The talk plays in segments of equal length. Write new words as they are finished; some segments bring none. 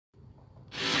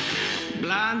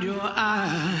blind your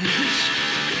eyes,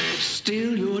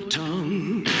 steal your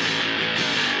tongue.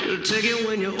 Take it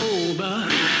when you're old,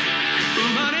 but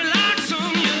it locks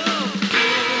on you.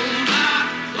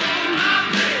 Oh my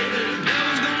baby, the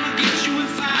devil's gonna get you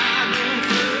if I don't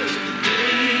first.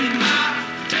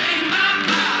 Take my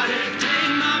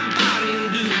body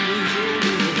and do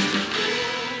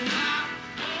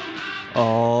it.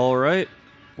 All right,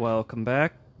 welcome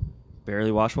back.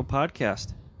 Barely Washable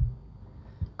Podcast.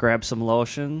 Grab some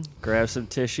lotion, grab some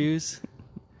tissues.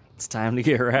 It's time to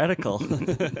get radical.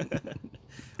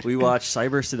 We watched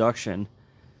Seduction,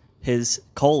 his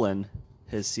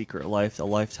secret life, a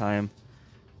lifetime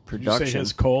production. Did you say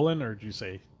his colon, or did you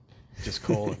say just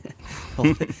colon?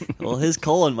 Well, his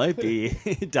colon might be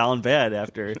down bad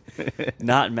after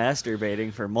not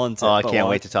masturbating for months. Oh, I can't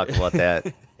wait to talk about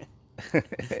that.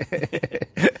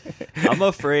 I'm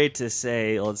afraid to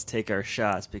say let's take our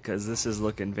shots because this is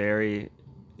looking very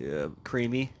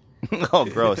creamy. Oh,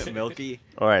 gross. Milky.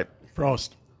 All right. Prost.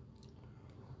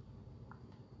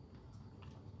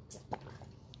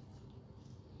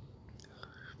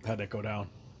 How'd that go down?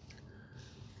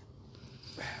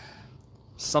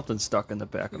 Something stuck in the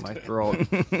back of my throat.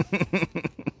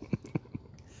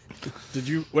 Did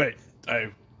you... Wait, I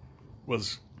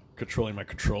was controlling my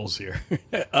controls here.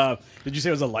 Did you say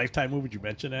it was a Lifetime movie? Did you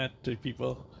mention that to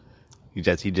people? He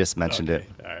just mentioned it.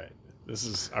 All right. This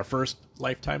is our first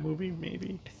Lifetime movie,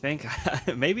 maybe? I think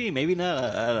maybe not.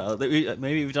 I don't know.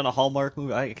 Maybe we've done a Hallmark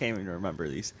movie. I can't even remember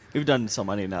these. We've done so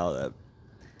many now that.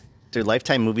 Do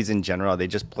Lifetime movies in general, are they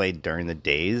just played during the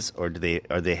days, or do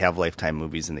they have Lifetime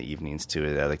movies in the evenings too?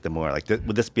 Are they like the more like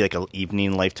would this be like an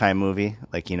evening Lifetime movie?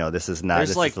 Like, you know, this is not.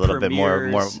 This like is a little bit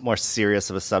premieres. more serious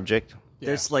of a subject. Yeah.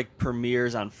 There's like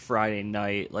premieres on Friday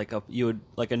night. Like a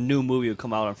new movie would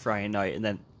come out on Friday night, and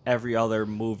then every other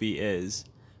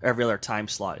time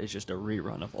slot is just a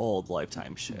rerun of old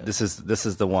Lifetime shit. This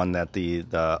is the one that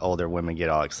the older women get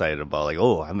all excited about. Like,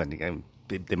 oh,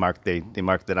 they marked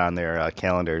it on their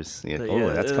calendars. Yeah,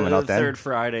 that's coming out then. Third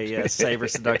Friday, yeah.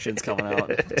 Seduction's coming out.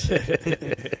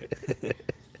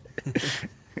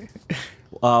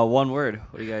 One word.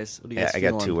 What do you guys? I feeling?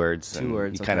 got 2 words. Two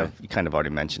words. You kind of already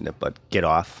mentioned it, but get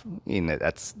off. You know,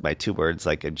 that's my 2 words.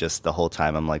 Like, just the whole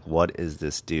time, I'm like, what is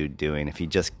this dude doing? If he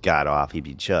just got off, he'd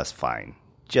be just fine.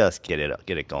 Just get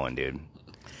it going, dude.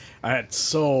 I had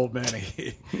so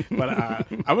many, but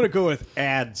I'm gonna go with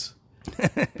ads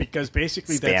because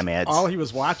basically Spam ads. All he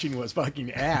was watching was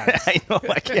fucking ads. I know.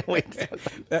 I can't wait.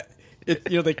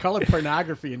 They call it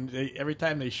pornography, and every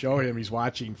time they show him, he's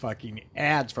watching fucking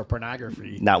ads for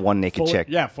pornography. Not one naked chick.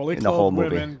 Yeah, fully in the whole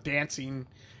clothed movie. women dancing,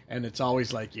 and it's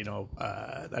always like an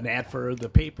ad for the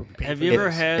paper. Have you ever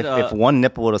had? If one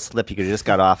nipple would have slipped, he could have just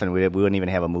got off, and we wouldn't even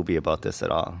have a movie about this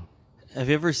at all. Have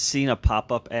you ever seen a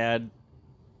pop-up ad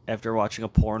after watching a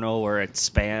porno where it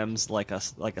spams like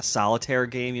a solitaire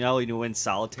game? You know, you win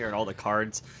solitaire and all the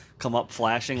cards come up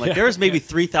flashing. Like there's maybe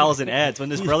 3,000 ads when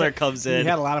this brother comes in. He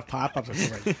had a lot of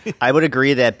pop-ups. I would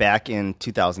agree that back in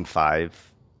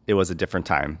 2005, it was a different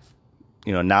time.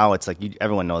 You know, now it's like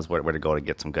everyone knows where to go to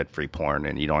get some good free porn,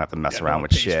 and you don't have to mess around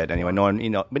with shit. Anyway, no one, you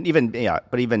know. But even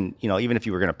you know, even if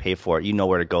you were going to pay for it, you know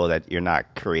where to go. That you're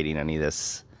not creating any of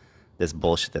this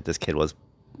bullshit that this kid was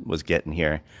getting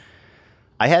here.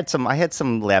 I had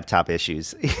some laptop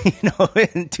issues, you know,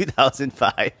 in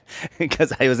 2005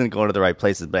 because I wasn't going to the right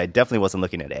places, but I definitely wasn't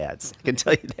looking at ads. I can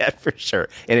tell you that for sure.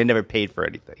 And I never paid for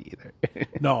anything either.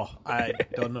 No, I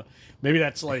don't know. Maybe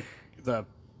that's like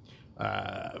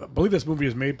I believe this movie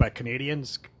was made by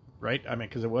Canadians, right? I mean,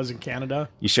 because it was in Canada.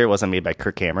 You sure it wasn't made by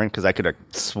Kirk Cameron? Because I could have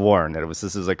sworn that this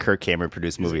was a Kirk Cameron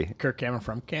produced movie. Kirk Cameron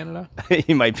from Canada?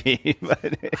 He might be. But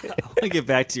I want to get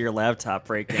back to your laptop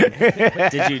break-in.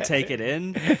 Did you take it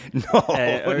in? No,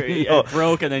 it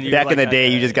broke, and then you back in the day,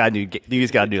 you just got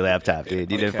a new laptop,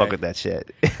 dude. You didn't fuck with that shit.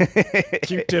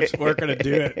 Q-tips weren't gonna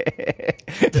do it.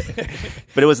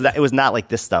 But it was not like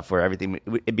this stuff where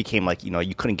it became like, you know,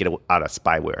 you couldn't get out of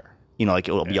spyware. You know, like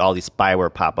it will be all these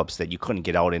spyware pop-ups that you couldn't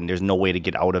get out, and there's no way to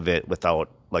get out of it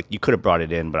without, like, you could have brought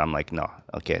it in, but I'm like, no,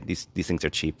 okay, these things are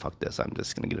cheap. Fuck this. I'm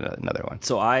just gonna get another one.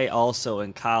 So I also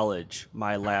in college,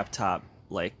 my laptop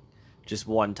like just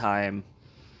one time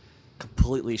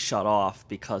completely shut off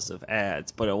because of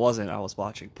ads, but it wasn't. I was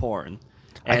watching porn.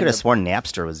 I could have sworn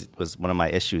Napster was one of my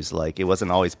issues. Like, it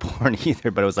wasn't always porn either,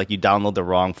 but it was like you download the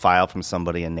wrong file from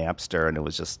somebody in Napster, and it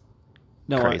was just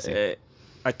crazy.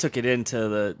 I took it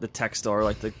into the tech store,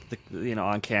 like the you know,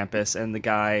 on campus, and the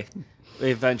guy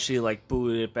eventually like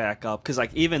booted it back up because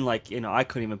like even like, you know, I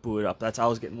couldn't even boot it up. That's how I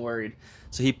was getting worried.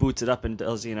 So he boots it up and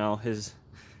does, you know, his,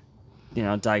 you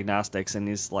know, diagnostics, and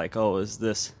he's like, oh, is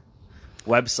this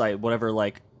website whatever,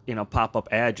 like, pop-up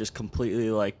ad just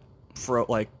completely like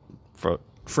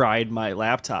fried my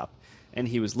laptop. And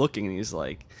he was looking and he's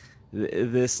like,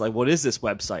 this, like, what is this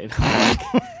website? And I'm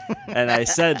like, and I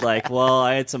said, like, well,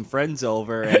 I had some friends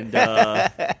over and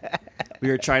we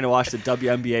were trying to watch the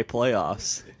WNBA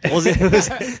playoffs. It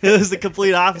was the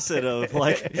complete opposite of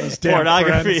like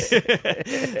pornography.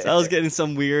 So I was getting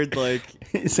some weird like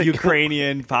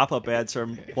Ukrainian pop-up ads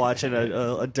from watching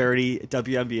a dirty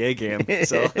WNBA game.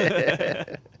 So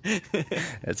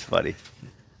That's funny.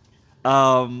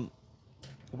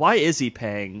 Why is he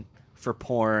paying for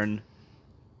porn?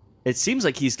 It seems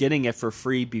like he's getting it for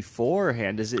free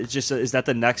beforehand. Is that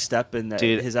the next step in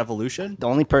his evolution? The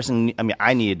only person,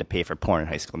 I needed to pay for porn in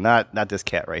high school, not this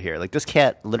cat right here. Like, this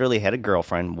cat literally had a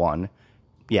girlfriend, one.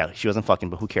 Yeah, she wasn't fucking,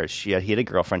 but who cares? He had a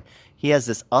girlfriend. He has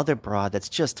this other broad that's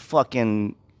just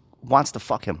fucking wants to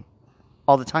fuck him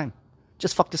all the time.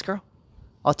 Just fuck this girl.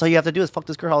 All you have to do is fuck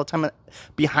this girl all the time.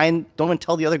 Don't even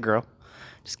tell the other girl.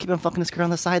 Just keep on fucking this girl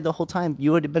on the side the whole time.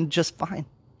 You would have been just fine.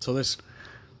 So this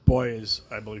boy is,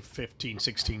 I believe, 15,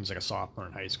 16. He's like a sophomore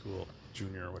in high school,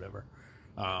 junior or whatever.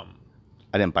 I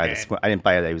didn't buy I didn't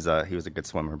buy that he was a good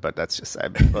swimmer, but that's just I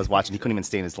was watching. He couldn't even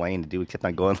stay in his lane. The dude kept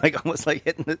on going, like almost like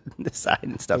hitting the side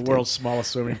and stuff. The world's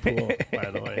smallest swimming pool, by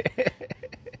the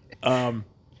way.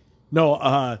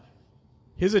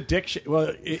 His addiction.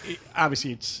 Well,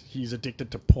 obviously he's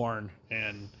addicted to porn,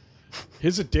 and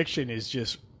his addiction is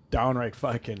just downright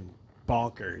fucking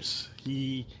bonkers.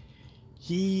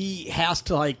 He has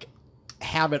to like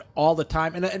have it all the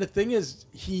time, and the thing is,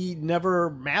 he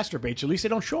never masturbates. At least they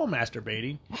don't show him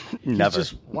masturbating. Never. He's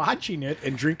just watching it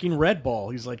and drinking Red Bull.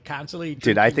 He's like constantly.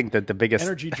 Dude, I think that the biggest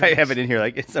energy I drinks. have it in here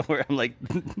like somewhere. I'm like,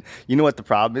 you know what the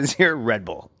problem is here? Red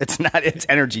Bull. It's not. It's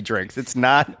energy drinks. It's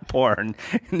not porn.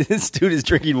 This dude is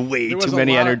drinking way too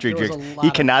many energy drinks. He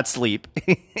cannot sleep.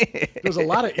 There was a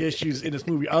lot of issues in this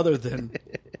movie other than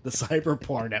the cyber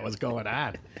porn that was going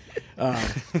on.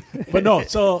 But no,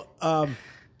 so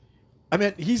I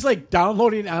mean, he's like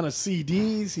downloading on a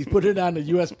CDs. He's putting it on a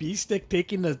USB stick,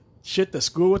 taking the shit to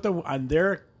school with them on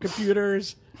their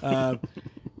computers. Yeah,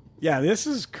 this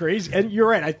is crazy. And you're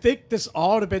right. I think this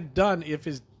all would have been done if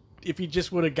he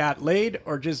just would have got laid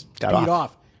or just beat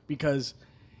off because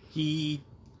he's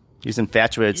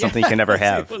infatuated with something he can never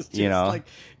have. Like,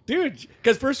 dude,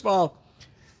 because first of all,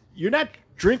 you're not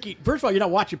drinking. First of all, you're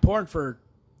not watching porn for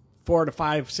 4 to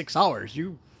 5, 6 hours.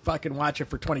 You fucking watch it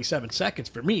for 27 seconds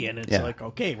for me, and it's like,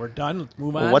 okay, we're done. Let's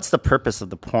move on. Well, what's the purpose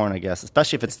of the porn, I guess?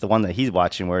 Especially if it's the one that he's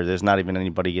watching where there's not even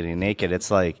anybody getting naked.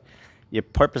 It's like, your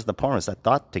purpose of the porn is I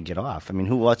thought to get off. I mean,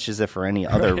 who watches it for any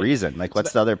other reason? Like,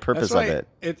 what's the other purpose of it?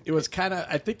 It was kind of,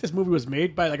 I think this movie was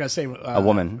made by, like I was saying, a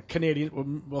woman.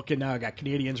 Canadian. Well, okay, now I got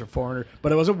Canadians or foreigners,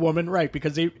 but it was a woman, right?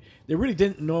 Because they really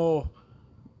didn't know.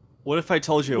 What if I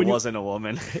told you it wasn't a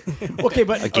woman? Okay,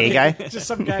 but a gay guy? Just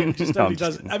some guy who just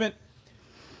does it. I mean,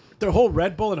 the whole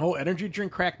Red Bull and whole energy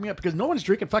drink cracked me up because no one's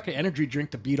drinking fucking energy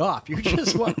drink to beat off. You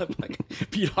just want to fucking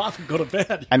beat off and go to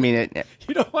bed. I mean,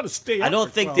 you don't want to stay up. I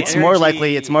don't think it's more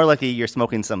likely you're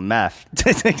smoking some meth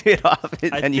to get off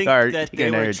than you are taking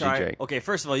an energy drink. Okay,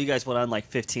 first of all, you guys went on like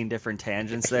 15 different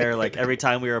tangents there. Like every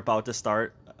time we were about to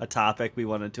start a topic, we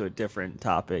went into a different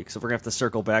topic. So we're gonna have to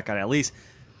circle back on at least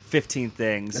 15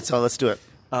 things. So let's do it.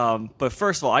 But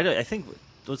first of all, I think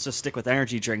let's just stick with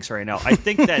energy drinks right now. I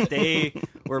think that they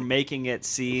were making it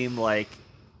seem like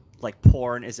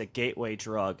porn is a gateway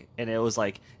drug, and it was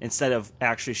like instead of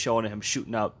actually showing him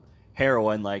shooting up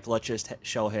heroin, like let's just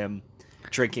show him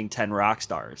drinking 10 rock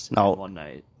stars in one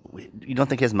night. You don't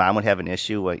think his mom would have an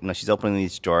issue? Like, she's opening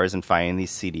these drawers and finding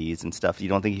these CDs and stuff. You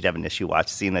don't think he'd have an issue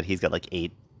seeing that he's got like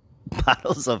 8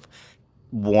 bottles of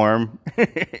warm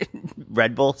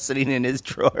Red Bull sitting in his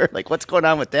drawer? Like, what's going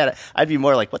on with that? I'd be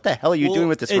more like, what the hell are you doing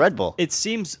with this Red Bull? It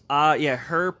seems,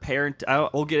 her parent.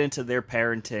 We'll get into their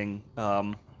parenting,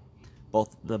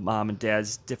 both the mom and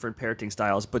dad's different parenting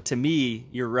styles. But to me,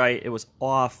 you're right. It was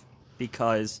off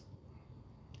because,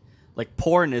 like,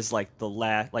 porn is like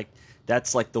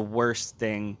that's like the worst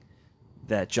thing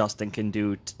that Justin can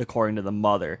do, according to the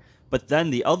mother. But then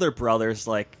the other brother's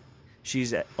like,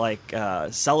 she's like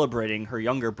celebrating her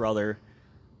younger brother,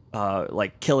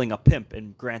 like killing a pimp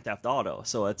in Grand Theft Auto.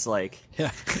 So it's like,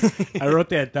 yeah, I wrote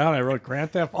that down. I wrote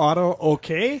Grand Theft Auto,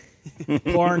 okay,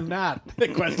 or not?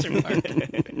 Question mark.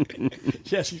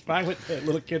 Yeah, she's fine with that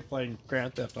little kid playing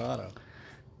Grand Theft Auto.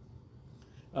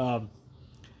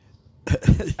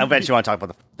 I bet you want to talk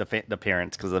about the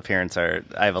parents, because the parents are.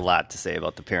 I have a lot to say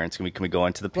about the parents. Can we go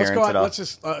into the parents at all? Let's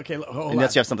just okay. Hold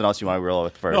Unless you have something else you want to roll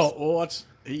with first. No, well,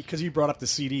 because you brought up the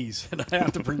CDs, and I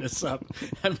have to bring this up.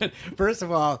 I mean, first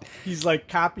of all, he's like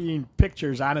copying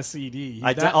pictures on a CD. He's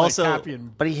not also, like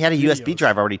copying But he had a videos. USB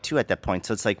drive already too at that point,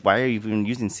 so it's like, why are you even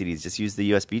using CDs? Just use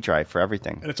the USB drive for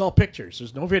everything. And it's all pictures.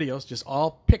 There's no videos, just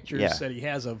all pictures Yeah. that he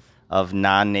has Of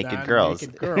non-naked girls.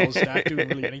 non-naked girls, not doing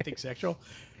really anything sexual.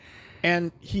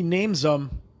 And he names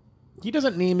them. He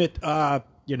doesn't name it,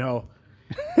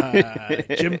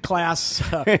 gym class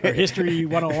or history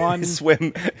 101.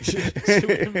 Swim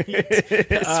meet.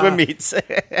 swim meets.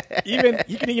 Even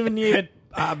he can even name it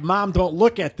Mom Don't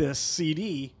Look at This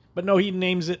CD, but no, he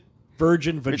names it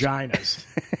Virgin Vaginas.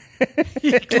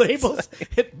 He labels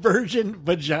it Virgin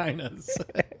Vaginas.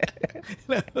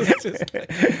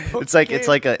 It's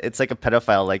like a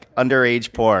pedophile, like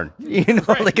underage porn.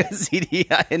 Like a CD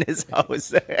in his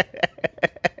house.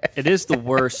 It is the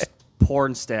worst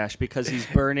porn stash because he's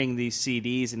burning these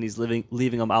CDs and he's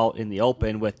leaving them out in the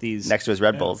open with these Next to his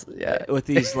Red Bulls. Yeah. with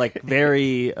these like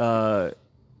very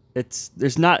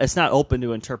it's not open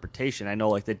to interpretation. I know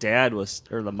like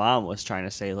the mom was trying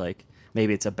to say like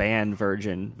maybe it's a banned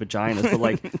Virgin Vaginas, but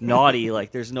like naughty,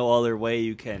 like there's no other way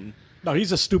you can. No,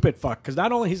 he's a stupid fuck because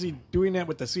not only is he doing that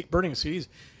with the burning CDs,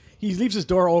 he leaves his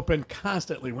door open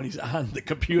constantly when he's on the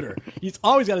computer. He's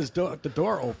always got the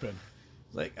door open.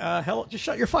 Like, hell, just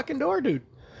shut your fucking door, dude.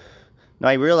 No,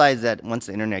 I realized that once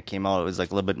the internet came out, it was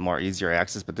like a little bit more easier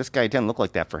access, but this guy didn't look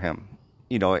like that for him.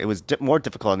 It was more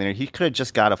difficult. He could have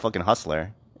just got a fucking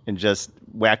hustler and just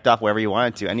whacked off wherever he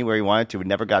wanted to, anywhere he wanted to. He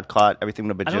never got caught. Everything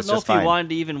would have been I don't know if fine. he wanted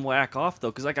to even whack off though,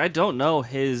 because like I don't know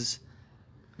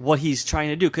what he's trying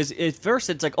to do. Because at first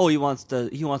it's like, oh, he wants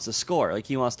to score, like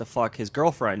he wants to fuck his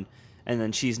girlfriend, and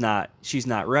then she's not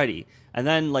ready. And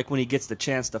then, like, when he gets the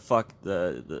chance to fuck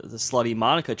the slutty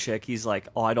Monica chick, he's like,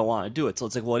 oh, I don't want to do it. So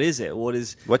it's like, what is it?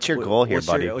 What's your goal here,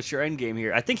 buddy? What's your end game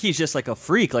here? I think he's just, like, a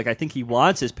freak. Like, I think he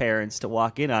wants his parents to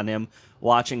walk in on him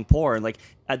watching porn. Like,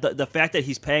 the fact that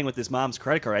he's paying with his mom's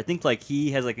credit card, I think, like,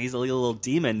 he's a little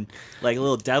demon, like a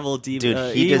little devil demon.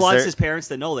 Dude, he wants his parents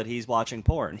to know that he's watching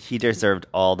porn. He deserved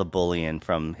all the bullying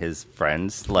from his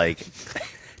friends. Like...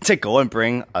 to go and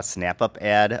bring a snap-up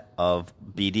ad of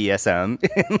BDSM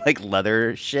and like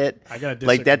leather shit, I gotta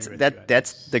like disagree with you.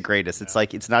 that's the greatest. It's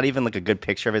like it's not even like a good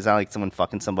picture of it. It's not like someone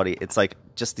fucking somebody. It's like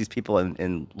just these people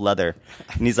in leather,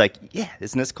 and he's like, "Yeah,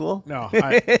 isn't this cool?" No,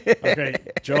 okay,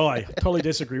 Joe, I totally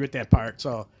disagree with that part.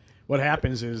 So what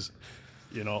happens is,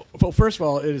 well, first of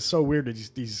all, it is so weird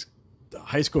that these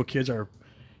high school kids are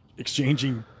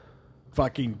exchanging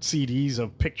fucking CDs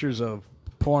of pictures of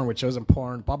porn, which isn't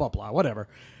porn, blah, blah, blah, whatever.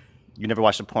 You never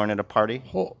watched a porn at a party?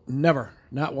 Never.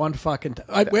 Not one fucking time.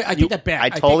 I take that back. I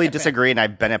totally disagree, and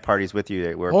I've been at parties with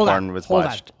you where porn was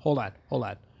watched. Hold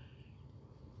on.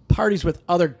 Parties with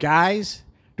other guys?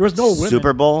 There was no women.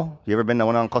 Super Bowl? You ever been to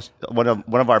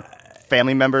one of our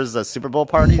family members' Super Bowl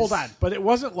parties? Hold on. But it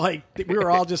wasn't like we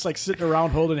were all just like sitting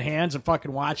around holding hands and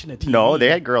fucking watching the TV. No, they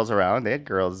had girls around. They had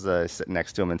girls sitting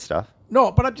next to them and stuff.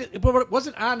 No, but it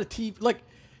wasn't on the TV. Like,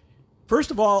 first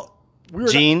of all, we were...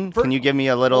 Gene, can you give me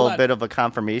a little bit of a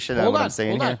confirmation on what I'm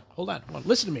saying here? Hold on.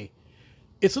 Listen to me.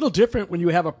 It's a little different when you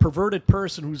have a perverted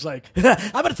person who's like, I'm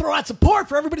going to throw out some porn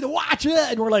for everybody to watch it.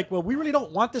 And we're like, well, we really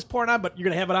don't want this porn on, but you're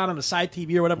going to have it on the side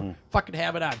TV or whatever. Fucking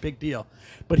have it on. Big deal.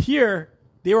 But here,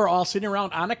 they were all sitting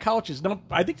around on the couches. No,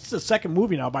 I think it's the second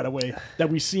movie now, by the way, that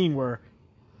we've seen where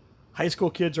high school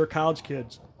kids or college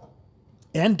kids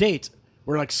and dates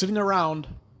were like sitting around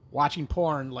watching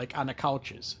porn like on the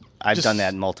couches. I've done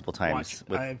that multiple times.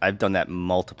 I've done that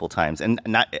multiple times, and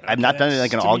I've not done it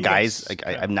like an all guys. Like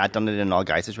I've not done it in all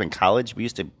guys situation. In college, we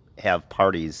used to have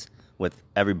parties with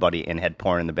everybody and had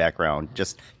porn in the background,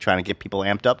 just trying to get people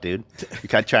amped up, dude.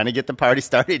 Trying to get the party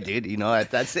started, dude.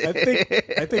 That's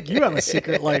it. I think you have a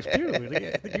secret life too.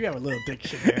 I think you have a little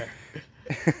addiction there.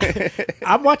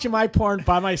 I'm watching my porn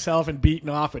by myself and beating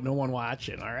off with no one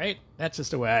watching. All right, that's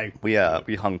just the way we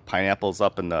hung pineapples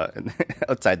up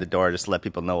outside the door just to let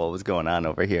people know what was going on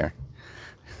over here.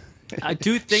 I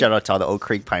do think shout out to all the Oak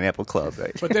Creek Pineapple Club.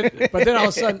 Right? But then all of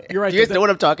a sudden you're right. Do you guys know what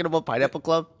I'm talking about? Pineapple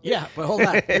Club? Yeah, but hold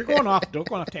on, you're going off. Don't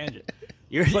go off tangent.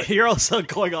 You're also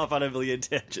going off on a million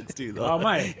tangents too, though. Oh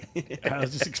my! I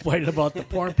was just explaining about the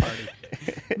porn party.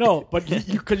 No, but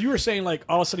because you were saying like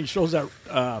all of a sudden he shows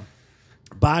that.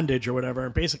 Bondage or whatever,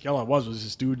 and basically all it was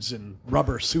just dudes in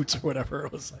rubber suits or whatever.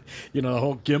 It was like, the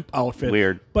whole gimp outfit.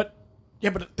 Weird. But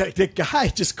the guy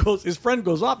just goes, his friend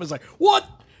goes off and is like, what?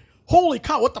 Holy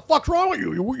cow, what the fuck's wrong with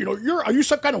you? Are you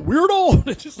some kind of weirdo? And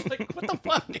it's just like, what the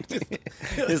fuck?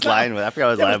 His line, I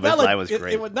forgot his line, but his line was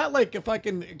great. It was not like a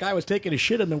fucking guy was taking a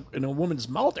shit in a woman's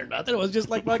mouth or nothing. It was just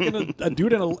like fucking a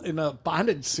dude in a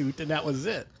bondage suit, and that was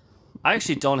it. I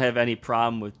actually don't have any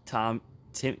problem with Tom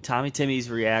Tommy Timmy's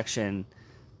reaction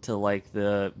to like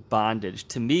the bondage.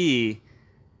 To me,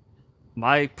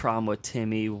 my problem with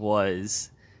Timmy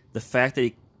was the fact that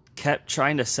he kept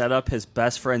trying to set up his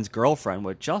best friend's girlfriend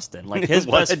with Justin. Like his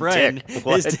best friend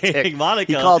is dating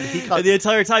Monica. He called and the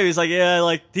entire time he was like, yeah,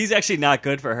 like he's actually not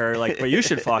good for her. Like, but you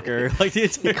should fuck her. Like the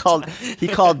entire he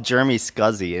called Jeremy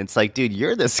Scuzzy. It's like, dude,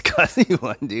 you're the scuzzy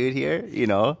one, dude. Here,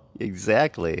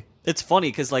 exactly. It's funny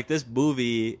because like this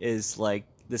movie is like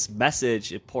this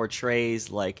message. It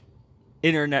portrays like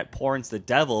internet porn's the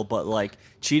devil, but like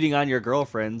cheating on your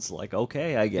girlfriend's like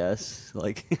okay, I guess.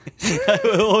 Like,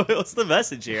 what's the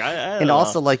message here? I don't know.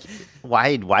 Also, like,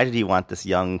 why did he want this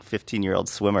young 15-year-old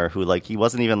swimmer who like he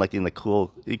wasn't even like in the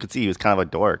cool? You could see he was kind of a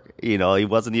dork. He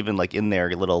wasn't even like in their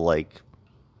little like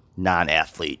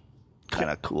non-athlete kind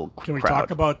of cool. Can we crowd.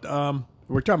 talk about?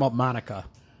 We're talking about Monica,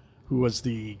 who was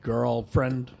the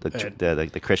girlfriend. The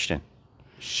Christian.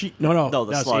 No, the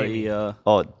that's slutty. Amy. Beth.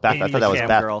 I Amy, thought that was cam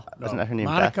Beth. girl. Wasn't that her name?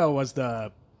 Monica Beth? was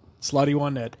the slutty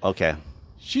one that. Okay.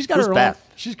 She's got Who's her own.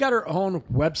 Beth? She's got her own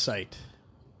website.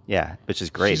 Yeah, which is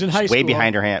great. She's in high way school.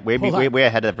 behind her hand. Way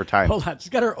ahead of her time. Hold on, she's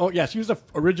got her. Oh, yeah, she was the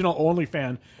original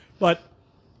OnlyFan, but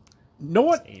no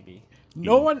one, Amy.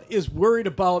 no one is worried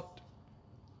about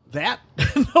that.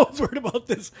 No one's worried about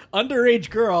this underage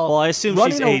girl. Well, I assume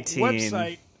running she's a 18.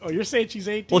 Website. Oh, you're saying she's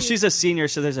 18? Well, she's a senior,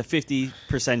 so there's a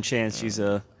 50% chance she's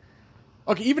a.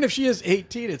 Okay, even if she is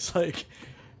 18, it's like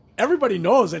everybody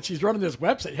knows that she's running this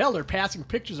website. Hell, they're passing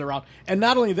pictures around. And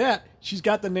not only that, she's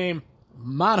got the name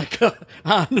Monica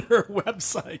on her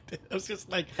website. It was just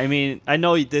like... I mean, I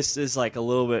know this is like a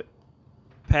little bit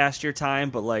past your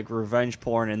time, but like revenge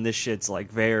porn and this shit's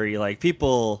like very, like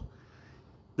people...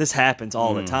 This happens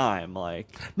all the time. Like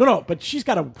No, but she's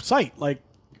got a site. Like,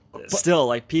 still,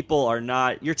 like people are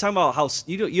not... You're talking about how...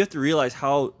 You have to realize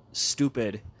how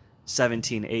stupid...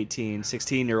 17, 18,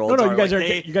 16-year-olds no, are. you guys like,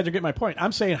 are you guys are getting my point.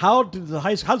 I'm saying, how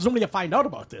does somebody find out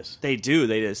about this? They do.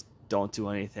 They just don't do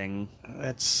anything.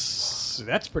 That's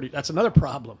another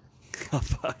problem. Well,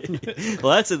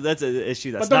 that's an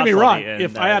issue. That's But don't not get me funny, wrong. and,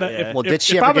 If I had a, yeah. if, Well, if, did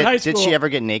she if ever I'm in high get? school, Did she ever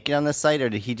get naked on the site, or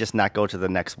did he just not go to the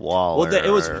next wall? Well, it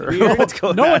was weird. What's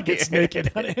going no on one gets here?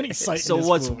 naked on any site. So in this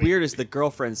what's movie. weird is the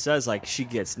girlfriend says like she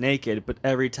gets naked, but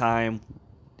every time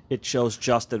it shows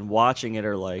Justin watching it,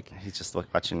 or like He's just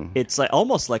watching. it's like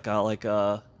almost like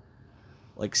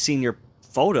senior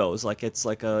photos. Like it's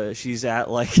like she's at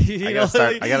like I gotta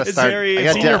start. it's very I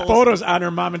gotta Senior do- photos on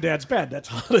her mom and dad's bed. That's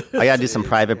all it is. I gotta do some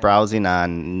private browsing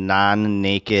on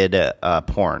non-naked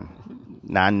porn.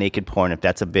 Non-naked porn, if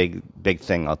that's a big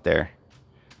thing out there.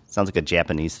 Sounds like a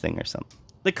Japanese thing or something.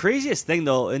 The craziest thing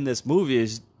though in this movie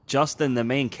is Justin, the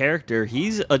main character.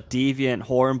 He's a deviant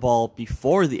hornball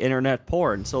before the internet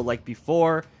porn. So like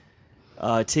before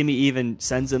Timmy even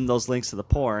sends him those links to the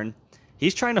porn,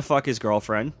 he's trying to fuck his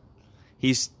girlfriend.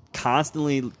 He's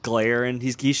constantly glaring.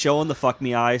 He's showing the fuck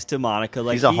me eyes to Monica.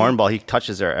 Like He's a hornball. He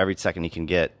touches her every second he can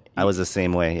get. I was the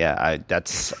same way. Yeah, I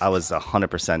was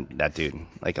 100% that dude.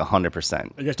 Like 100%. Are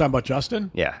you guys talking about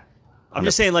Justin? Yeah. I'm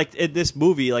just saying, like in this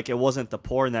movie, like it wasn't the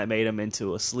porn that made him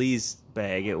into a sleaze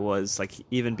bag. It was like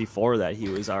even before that he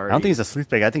was already. I don't think he's a sleaze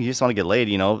bag. I think you just want to get laid.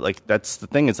 Like that's the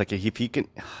thing. It's like if you can,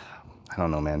 I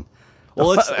don't know, man.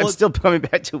 Well, I'm still coming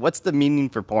back to what's the meaning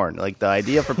for porn. Like the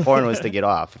idea for porn was to get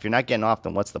off. If you're not getting off,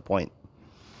 then what's the point?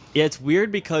 Yeah, it's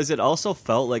weird because it also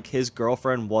felt like his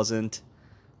girlfriend wasn't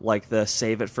like the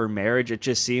save it for marriage. It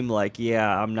just seemed like,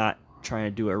 yeah, I'm not trying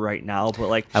to do it right now, but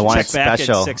like I want it check back in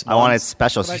special. 6 months. I want it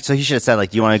special. So he should have said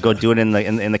like, do you want to go do it in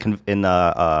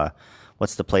the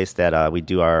what's the place that we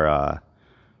do our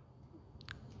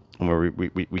when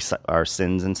we our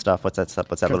sins and stuff? What's that stuff?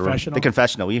 What's that little room? Confessional? The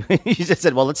confessional. He just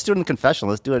said, well, let's do it in the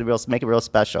confessional. Let's do it make it real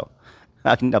special.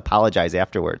 I can apologize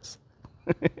afterwards.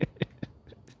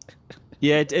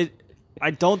 Yeah, I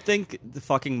don't think the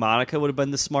fucking Monica would have been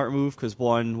the smart move because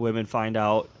one, women find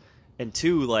out, and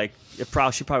two, like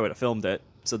she probably would have filmed it.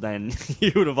 So then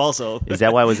you would have also. Is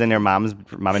that why I was in their mom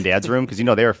and dad's room? Because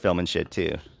they were filming shit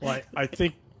too. Well, I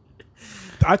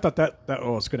thought that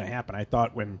was going to happen. I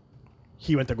thought when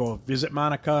he went to go visit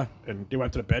Monica and they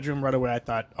went to the bedroom right away, I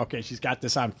thought, okay, she's got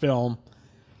this on film.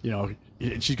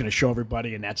 She's going to show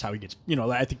everybody, and that's how he gets.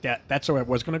 I think that's where it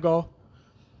was going to go.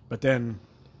 But then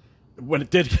when it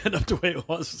did get up the way it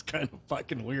was kind of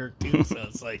fucking weird too. So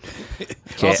it's like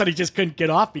all of a sudden he just couldn't get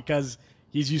off because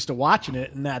he's used to watching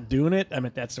it and not doing it. I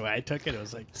mean, that's the way I took it. It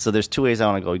was like, so there's two ways I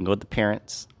want to go. You can go with the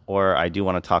parents, or I do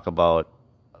want to talk about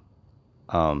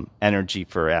energy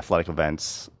for athletic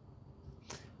events.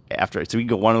 So we can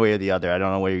go one way or the other. I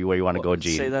don't know where you want to go,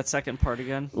 G. Say that second part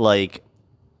again. Like,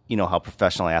 how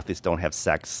professional athletes don't have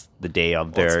sex the day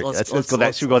of their. Let's go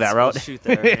that. Should we go that route? Let's shoot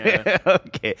there. Yeah.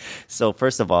 Okay. So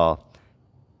first of all,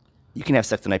 you can have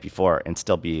sex the night before and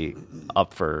still be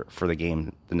up for the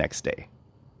game the next day.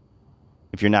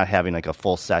 If you're not having like a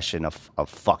full session of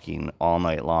fucking all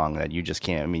night long, that you just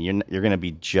can't. I mean, you're going to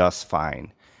be just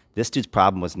fine. This dude's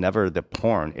problem was never the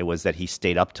porn. It was that he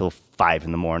stayed up till 5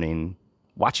 a.m.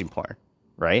 watching porn.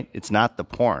 Right? It's not the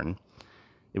porn.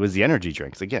 It was the energy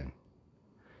drinks again.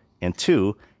 And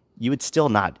 2, you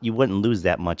wouldn't lose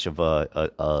that much of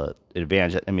a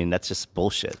advantage. I mean, that's just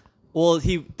bullshit. Well,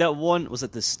 that one was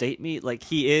at the state meet. Like,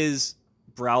 he is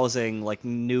browsing like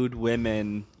nude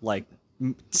women like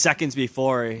seconds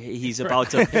before he's about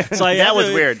to. So That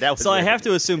was weird. I have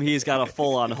to assume he's got a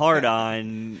full on hard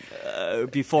on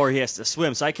before he has to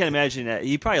swim. So I can't imagine that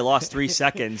he probably lost 3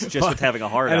 seconds just with having a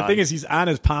hard on. And the thing is, he's on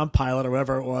his Palm Pilot or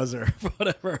whatever it was, or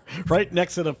whatever, right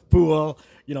next to the pool.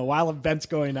 While events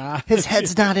going on. His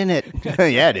head's not in it.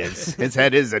 Yeah, it is. His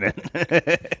head is in it.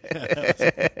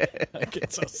 I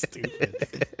get so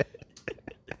stupid.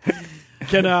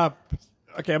 Okay, I'm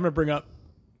going to bring up,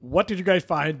 what did you guys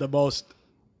find the most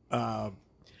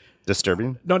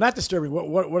disturbing? No, not disturbing.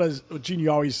 What is, Gene, you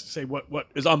always say what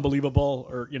is unbelievable,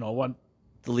 or one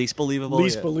the least believable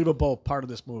believable part of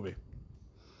this movie.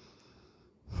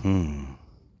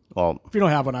 Well, if you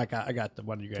don't have one, I got the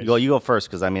one you guys. Well, you go first,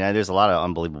 because I mean, there's a lot of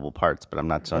unbelievable parts, but I'm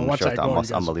not so sure it's the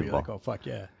most unbelievable. Like, oh fuck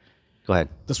yeah! Go ahead.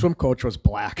 The swim coach was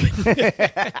black.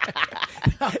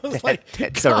 I was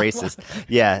it's so racist.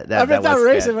 Yeah, that was not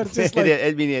racist, but it's just like.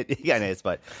 I mean, it is,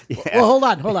 but yeah. Well, hold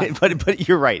on. But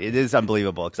you're right. It is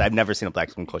unbelievable, because I've never seen a black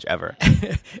swim coach ever.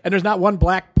 And there's not one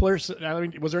black person. I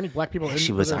mean, was there any black people?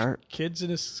 Was kids in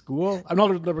his school? I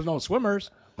know there was no swimmers.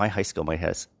 My high school might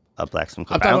have a black swim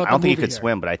coach. I don't think he could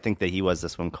swim, but I think that he was the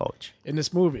swim coach in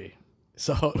this movie.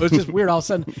 So it was just weird. All of a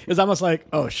sudden, it was almost like,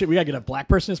 oh shit, we gotta get a black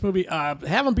person in this movie. Have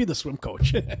him be the swim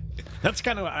coach. That's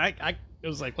kind of it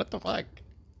was like, what the fuck.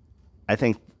 I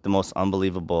think the most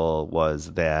unbelievable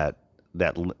was that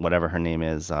whatever her name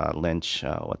is, Lynch.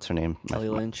 What's her name? Kelly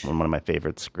Lynch. One of my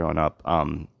favorites growing up.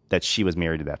 That she was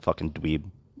married to that fucking dweeb.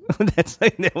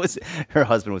 Her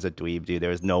husband was a dweeb, dude. There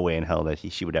was no way in hell that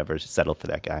she would ever settle for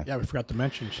that guy. Yeah, we forgot to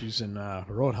mention she's in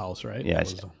Roadhouse, right? Yeah,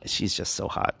 she's just so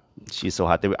hot. She's so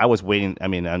hot. I was waiting. I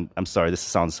mean, I'm sorry, this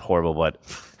sounds horrible, but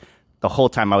the whole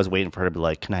time I was waiting for her to be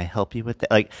like, "Can I help you with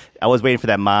that?" Like, I was waiting for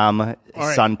that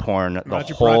mom-son porn the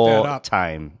whole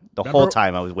time. The whole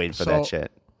time I was waiting for that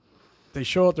shit. They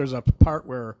show it. There's a part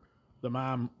where the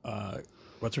mom,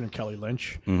 what's her name, Kelly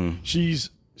Lynch. Mm-hmm.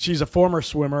 She's a former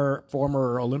swimmer,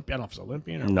 former Olympian. I don't know if it's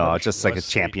Olympian or no, it's just like a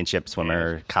championship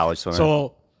swimmer, college swimmer.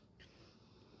 So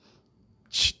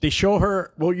they show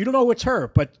her. Well, you don't know it's her,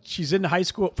 but she's in the high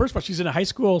school. First of all, she's in a high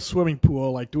school swimming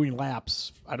pool, like doing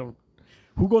laps.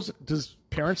 Who goes? Does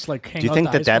parents like hang out? Do you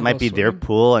think that might be their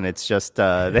pool, and it's just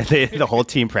the whole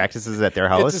team practices at their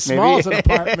house? It's as small as an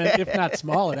apartment, if not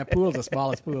smaller. That pool is the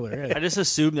smallest pool there is. I just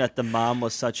assumed that the mom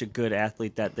was such a good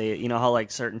athlete that they, how like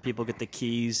certain people get the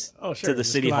keys to the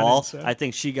city hall. I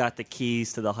think she got the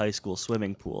keys to the high school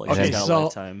swimming pool. Like, okay, so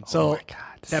oh my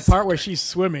God, that part where she's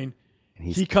swimming,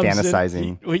 and he comes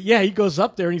fantasizing. He goes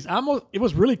up there and he's almost. It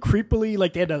was really creepily,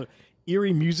 like they had a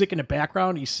eerie music in the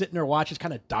background. He's sitting there watching. It's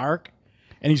kind of dark.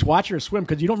 And he's watching her swim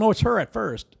because you don't know it's her at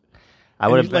first. I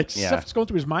would have stuff's going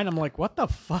through his mind. I'm like, what the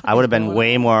fuck? I would have been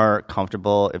way more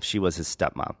comfortable if she was his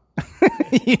stepmom.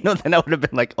 Then I would have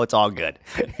been like, oh, it's all good.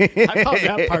 I thought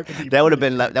that part to be that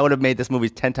would have made this movie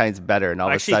 10 times better. And all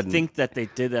of a sudden, I actually think that they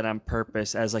did that on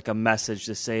purpose as like a message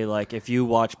to say, like, if you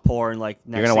watch porn, like,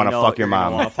 you're gonna want to fuck your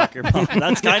mom.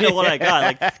 That's kind of what I got,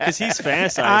 like, because he's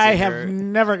fantasizing. I have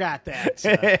never got that.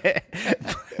 So.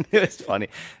 It was funny.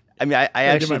 I mean, I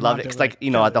actually loved it because, like,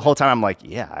 the whole time I'm like,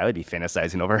 yeah, I would be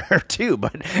fantasizing over her too,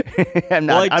 but I'm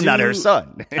not her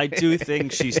son. I do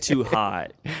think she's too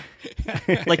hot.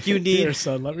 Like, you need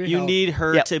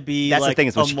her to be. That's like the thing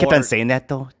is when she kept on saying that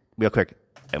though. Real quick,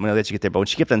 I'm gonna let you get there, but when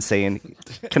she kept on saying,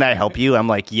 "Can I help you?" I'm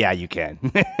like, "Yeah, you can.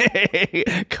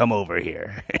 Come over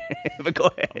here." But go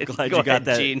ahead. I'm glad you got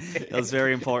that. Gene. That was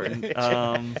very important.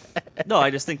 No,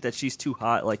 I just think that she's too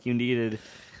hot. Like, you needed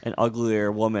an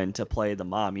uglier woman to play the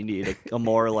mom. You need a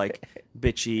more like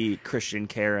bitchy Christian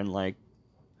Karen like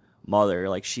mother.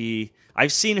 Like,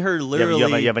 I've seen her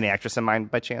literally. You have any actress in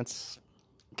mind by chance?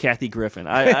 Kathy Griffin.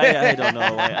 I don't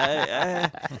know.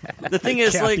 Like, the thing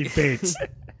is, Kathy like, Bates.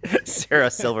 Sarah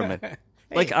Silverman.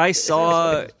 Like, I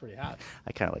saw. Pretty hot.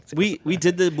 I kind of like. We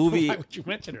did the movie. Why would you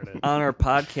mention her then? On our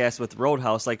podcast with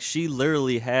Roadhouse? Like, she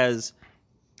literally has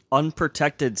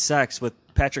unprotected sex with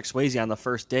Patrick Swayze on the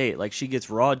first date. Like, she gets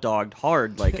raw dogged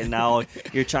hard. Like, and now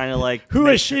you're trying to like. Who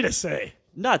is she to say?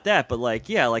 not that, but like,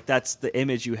 yeah, like that's the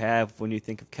image you have when you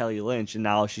think of Kelly Lynch, and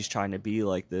now she's trying to be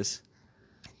like this.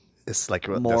 It's like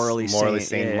morally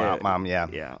sane yeah, mom. Yeah.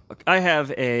 Yeah. I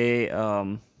have a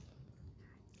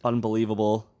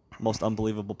most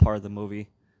unbelievable part of the movie.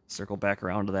 Circle back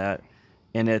around to that,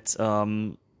 and it's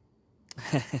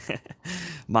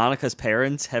Monica's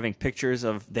parents having pictures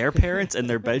of their parents in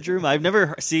their bedroom. I've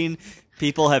never seen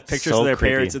people have pictures of their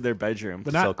parents in their bedroom.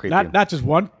 But So creepy. not just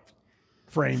one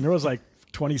frame. There was like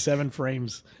 27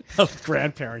 frames of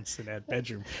grandparents in that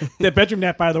bedroom. That bedroom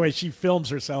that, by the way, she films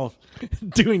herself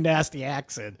doing nasty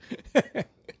acts in.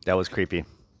 That was creepy.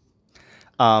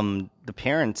 The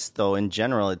parents, though, in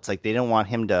general, it's like they didn't want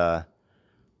him to,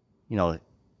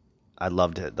 I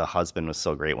loved it. The husband was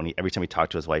so great when every time he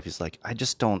talked to his wife, he's like, I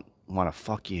just don't want to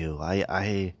fuck you.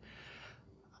 What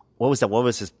was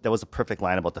that? That was a perfect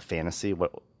line about the fantasy.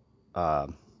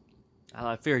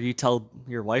 I figured you tell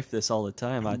your wife this all the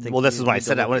time. I think. Well, this is why I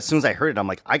said that. As soon as I heard it, I'm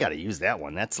like, I got to use that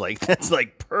one. That's like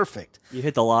perfect. You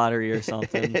hit the lottery or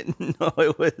something. No,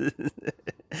 it was.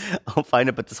 I'll find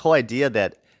it. But this whole idea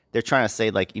that they're trying to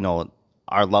say, like,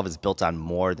 our love is built on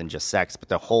more than just sex. But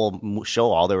the whole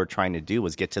show, all they were trying to do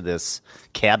was get to this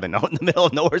cabin out in the middle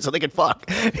of nowhere so they could fuck.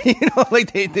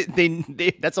 Like they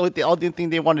that's the only thing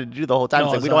they wanted to do the whole time.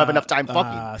 It's like, we don't have enough time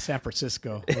fucking. San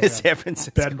Francisco. San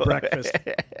Francisco. Bed and breakfast.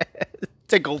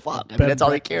 To go fuck. I mean, that's all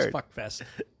they cared. Fuck fest.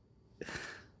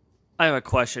 I have a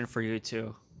question for you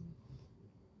two.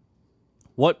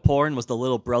 What porn was the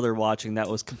little brother watching that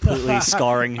was completely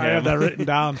scarring him? I have that written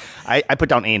down. I put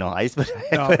down anal. I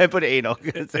put anal.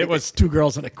 It was 2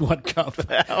 girls in one cup.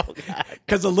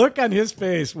 Because the look on his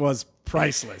face was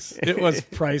priceless. It was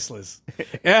priceless.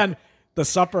 And the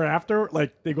supper after,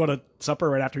 like they go to supper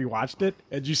right after we watched it,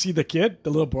 and you see the kid, the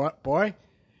little boy,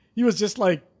 he was just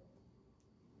like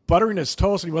buttering his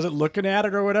toast, and he wasn't looking at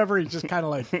it or whatever. He just kind of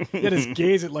like he had his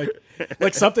gaze at like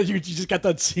something you just got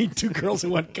done seeing 2 girls in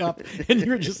one cup, and you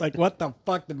were just like, "What the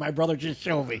fuck did my brother just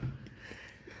show me?"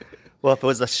 Well, if it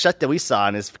was the shit that we saw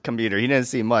on his computer, he didn't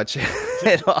see much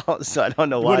at all. So I don't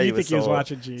know why What do you he was think he was so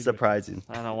watching, Gene? surprising.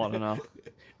 I don't want to know.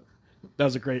 That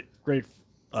was a great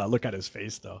look at his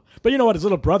face, though. But you know what? His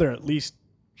little brother at least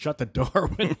shut the door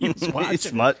when he was watching. He's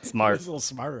smart. He was a little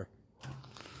smarter.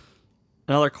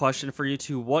 Another question for you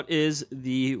two. What is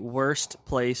the worst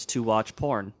place to watch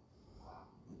porn?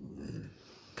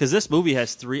 Because this movie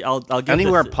has 3. I'll give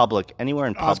Anywhere in public. Anywhere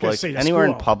in I was gonna public. say, Anywhere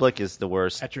in school. public is the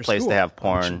worst At your place school, to have which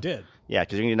porn. you did. Yeah,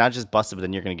 because you're not just busted, but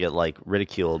then you're going to get like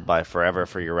ridiculed by forever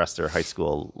for your rest of your high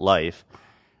school life.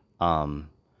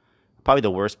 Probably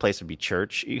the worst place would be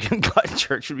church. You can go to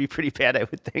church would be pretty bad, I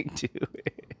would think, too.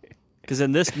 Because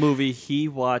in this movie, he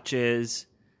watches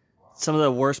some of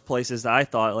the worst places that I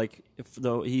thought, like,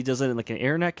 he does it in like an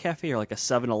internet cafe or like a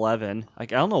 7-Eleven.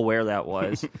 Like, I don't know where that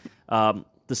was.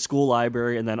 The school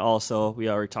library, and then also, we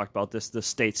already talked about this, the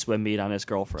state swim meet on his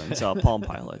girlfriend's Palm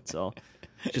Pilot. So,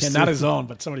 And not his own,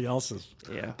 but somebody else's.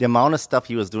 Yeah. The amount of stuff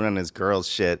he was doing on his girl's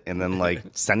shit and then like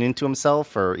sending to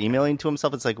himself or emailing to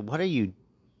himself, it's like, what are you?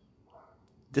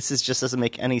 This just doesn't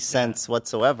make any sense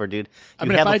whatsoever, dude.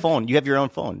 You have a phone. You have your own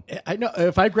phone. I know.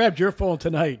 If I grabbed your phone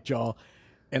tonight, Joel,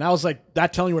 and I was like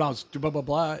not telling you what I was blah blah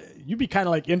blah, you'd be kind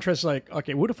of like interested, like,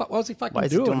 okay, what was he fucking Why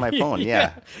is doing? he doing my phone?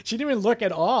 Yeah. She didn't even look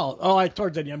at all. Oh, I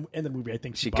towards the end in the movie, I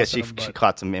think she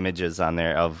caught some images on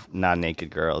there of non-naked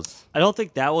girls. I don't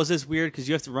think that was as weird because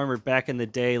you have to remember back in the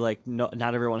day, like, not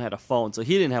everyone had a phone. So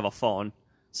he didn't have a phone.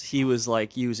 So he was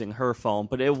like using her phone.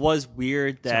 But it was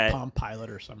weird that Palm Pilot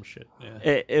or some shit.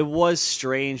 Yeah. it was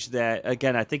strange that,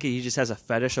 again, I think he just has a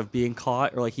fetish of being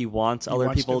caught, or like he wants other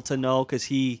people to know, because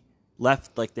he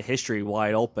left like the history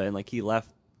wide open. Like he left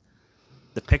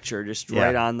the picture just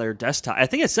right on their desktop. I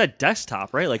think it said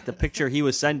desktop, right? Like the picture he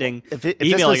was sending,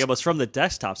 emailing it was from the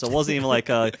desktop, so it wasn't even like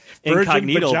a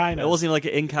incognito. Vaginas. It wasn't even like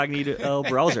an incognito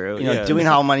browser. Doing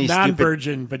how many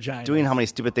non-virgin vagina. Doing how many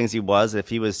stupid things he was. If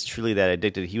he was truly that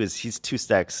addicted, he's two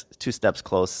steps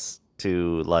close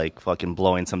to like fucking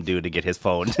blowing some dude to get his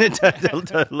phone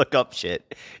to look up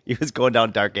shit. He was going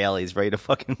down dark alleys ready to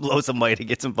fucking blow somebody to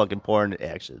get some fucking porn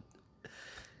action.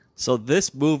 So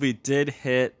this movie did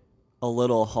hit a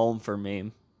little home for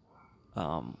me.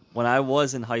 When I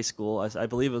was in high school, I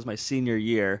believe it was my senior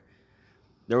year,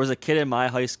 there was a kid in my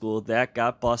high school that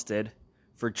got busted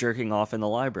for jerking off in the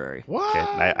library. What?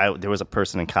 Okay. There was a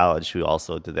person in college who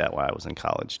also did that while I was in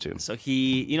college too. So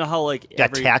he, you know how like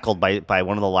got tackled by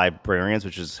one of the librarians,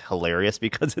 which is hilarious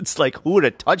because it's like, who would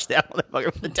have touched that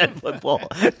motherfucker with a 10-foot pole?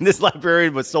 And this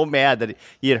librarian was so mad that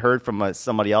he had heard from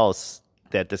somebody else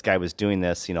that this guy was doing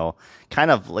this,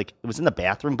 kind of like it was in the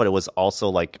bathroom, but it was also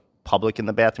like public in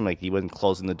the bathroom. Like he wasn't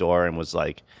closing the door and was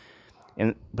like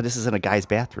But this is in a guy's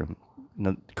bathroom.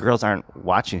 The girls aren't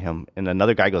watching him, and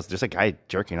another guy goes, "There's a guy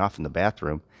jerking off in the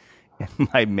bathroom." And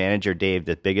my manager Dave,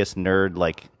 the biggest nerd,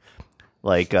 like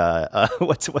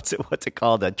what's it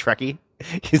called? A Trekkie.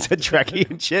 He's a Trekkie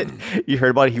and shit. You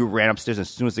heard about it? He ran upstairs, and as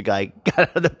soon as the guy got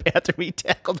out of the bathroom, he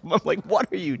tackled him. I'm like,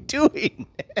 "What are you doing?"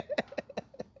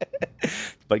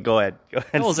 But go ahead.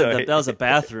 That was a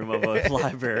bathroom of a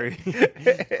library.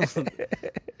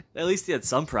 At least he had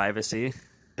some privacy.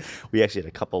 We actually had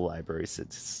a couple library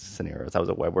scenarios. I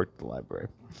worked at the library.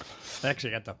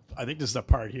 Actually, I think this is the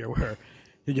part here where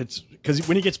he gets, because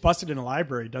when he gets busted in a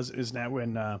library, isn't that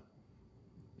when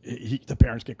the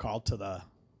parents get called to the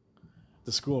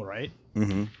school, right?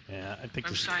 Mm-hmm. Yeah, I think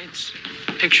Websites,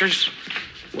 pictures,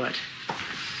 what?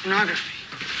 Pornography.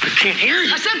 I can't hear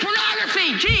you. I said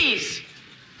pornography. Jeez.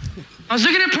 I was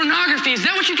looking at pornography. Is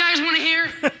that what you guys want to hear?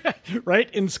 right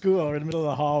in school, in the middle of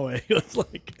the hallway. It was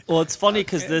like, well, it's funny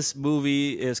because this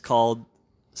movie is called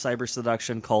Cyber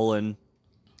Seduction: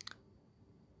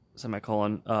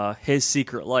 His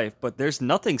Secret Life, but there's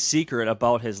nothing secret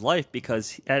about his life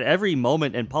because at every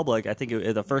moment in public, I think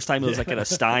the first time it was like at a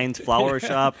Stein's flower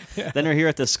shop, then they're here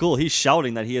at the school, he's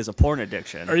shouting that he has a porn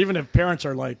addiction. Or even if parents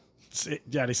are like,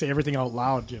 they say everything out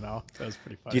loud, That was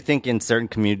pretty funny. Do you think in certain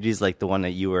communities, like the one that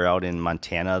you were out in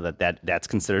Montana, that's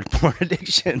considered porn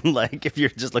addiction? Like if you're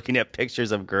just looking at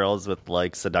pictures of girls with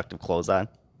like seductive clothes on?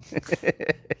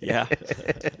 Yeah.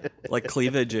 Like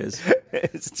cleavage is.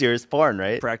 It's serious porn,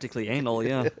 right? Practically anal,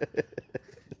 yeah.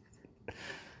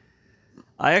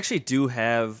 I actually do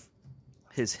have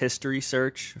his history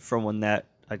search from when I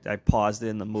paused it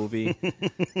in the movie.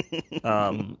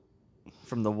 From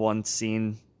the one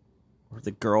scene where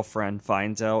the girlfriend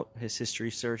finds out his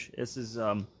history search. This is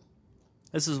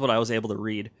what I was able to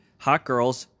read. Hot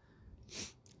girls,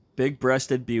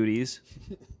 big-breasted beauties,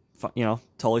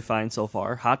 totally fine so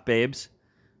far. Hot babes,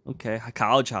 okay.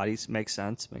 College hotties, makes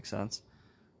sense.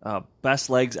 Best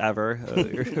legs ever.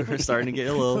 We're starting to get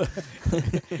a little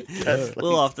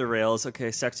off the rails.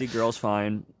 Okay, sexy girls,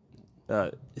 fine.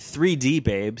 3D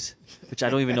babes, which I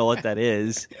don't even know what that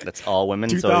is. That's all women.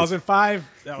 2005.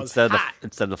 That was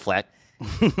instead of the flat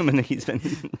women he's been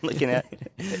looking at.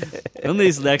 And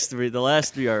these the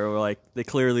last three are like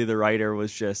clearly the writer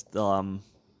was just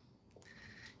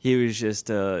he was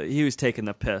taking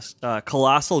the piss.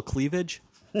 Colossal cleavage.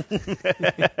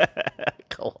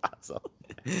 Colossal.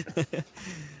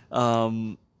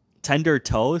 Tender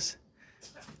toes.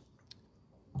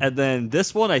 And then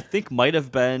this one I think might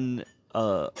have been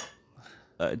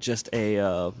just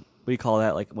a what do you call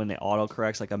that? Like when it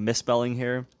autocorrects, like a misspelling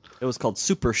here. It was called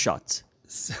super shuts.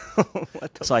 So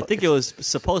I think it was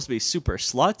supposed to be super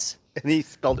sluts. And he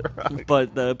spelled it wrong.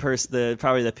 But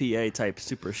probably the PA typed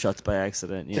super shuts by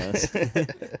accident. Yes.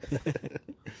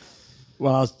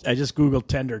 Well, I just Googled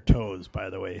tender toes, by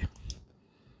the way,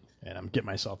 and I'm getting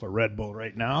myself a Red Bull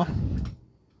right now.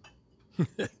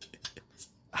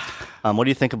 What do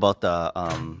you think about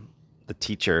the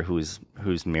teacher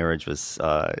whose marriage was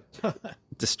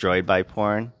destroyed by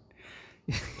porn?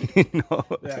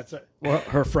 Yeah,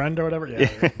 her friend or whatever.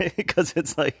 Yeah, because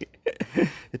it's like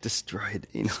it destroyed.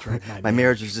 My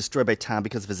marriage was destroyed by Tom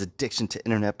because of his addiction to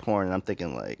internet porn. And I'm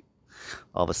thinking like,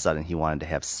 all of a sudden he wanted to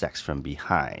have sex from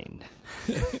behind.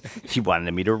 He wanted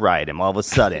me to ride him. All of a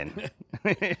sudden,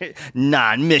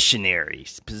 non-missionary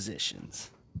positions.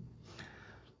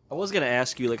 I was gonna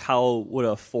ask you, like, how would a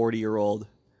 40-year-old,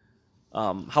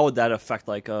 how would that affect,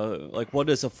 like what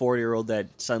is a 40-year-old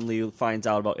that suddenly finds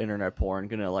out about internet porn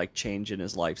gonna like change in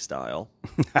his lifestyle?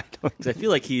 Because I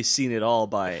feel like he's seen it all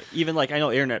even like I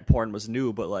know internet porn was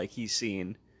new, but like he's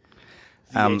seen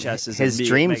VHSs. His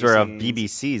dreams were of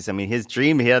BBCs. I mean, his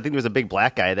dream. I think there was a big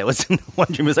black guy that was in one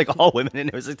dream. It was like all women, and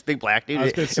there was this big black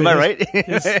dude. Am I right?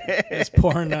 His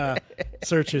porn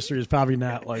search history is probably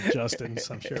not like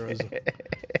Justin's. I'm sure it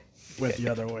went the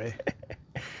other way.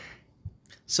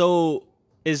 So,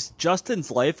 is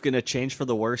Justin's life going to change for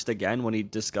the worst again when he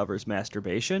discovers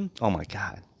masturbation? Oh my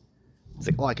god! It's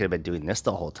like, I could have been doing this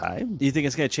the whole time. Do you think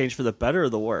it's going to change for the better or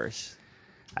the worse?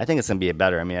 I think it's going to be a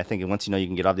better. I mean, I think once you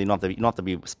can get off, you don't have to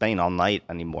be spending all night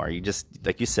anymore. You just,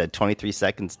 like you said, 23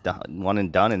 seconds, done, one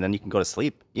and done, and then you can go to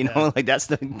sleep. Like that's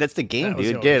the game,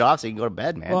 dude. Get it off so you can go to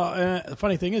bed, man. Well, the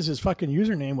funny thing is, his fucking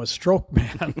username was Stroke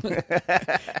Man,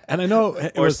 and I know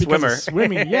it was swimmer. Because of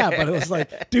swimming. Yeah, but it was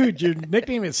like, dude, your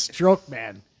nickname is Stroke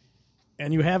Man,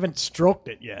 and you haven't stroked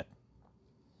it yet.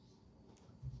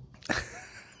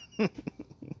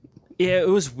 Yeah, it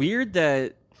was weird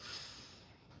that.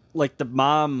 Like the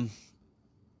mom,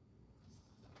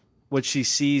 when she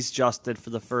sees Justin for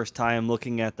the first time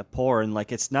looking at the porn,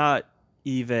 like it's not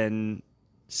even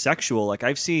sexual. Like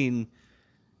I've seen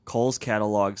Kohl's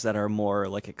catalogs that are more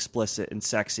like explicit and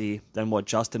sexy than what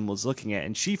Justin was looking at,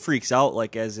 and she freaks out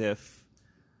like as if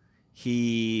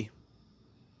he,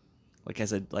 like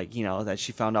as a like you know that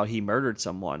she found out he murdered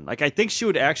someone. Like I think she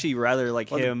would actually rather like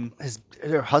him.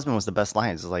 Her husband was the best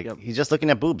lines. It's like Yep. he's just looking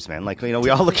at boobs, man. Like we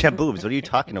all look at boobs. What are you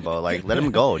talking about? Like let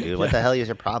him go, dude. What the hell is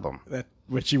your problem? That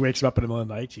when she wakes up in the middle of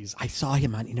the night, I saw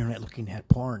him on internet looking at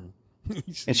porn.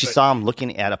 And she saw him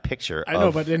looking at a picture I know,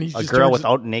 of but then he a just girl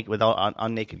turns- without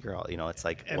unnaked girl. You know, it's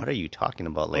like, what are you talking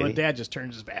about, Well, lady? the dad just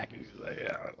turns his back and he's like,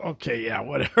 yeah, okay, yeah,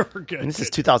 whatever. Good. And this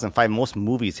is 2005. Most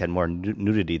movies had more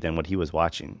nudity than what he was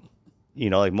watching.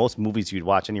 You know, like most movies you'd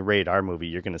watch, any rated R movie,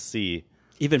 you're going to see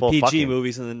Even full PG fucking.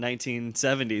 movies in the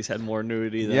 1970s had more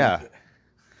nudity than. Yeah.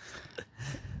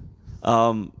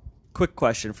 Quick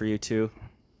question for you two.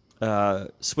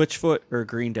 Switchfoot or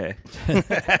Green Day?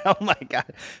 Oh my god!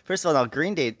 First of all, now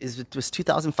Green Day was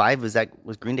 2005.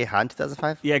 Was Green Day hot in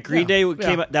 2005? Yeah, Green Day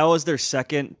came out. That was their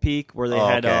second peak where they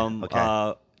had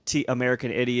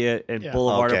American Idiot and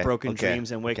Boulevard of Broken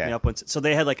Dreams and Wake Me Up When. So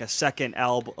they had like a second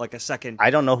album, like a second.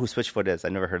 I don't know who Switchfoot is. I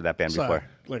never heard of that band before.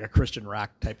 Like a Christian rock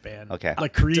type band. Okay.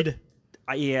 Like Creed.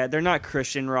 Yeah, they're not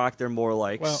Christian rock. They're more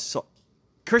like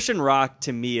Christian rock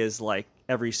to me is like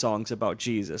every song's about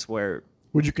Jesus. Where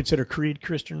would you consider Creed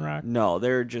Christian rock? no,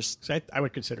 they're just. I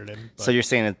would consider them. But. So you're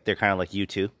saying that they're kind of like you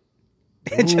two?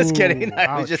 Just kidding.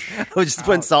 I was just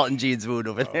putting Salt and Gene's mood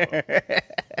over there.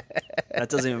 That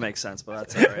doesn't even make sense, but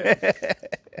that's all right.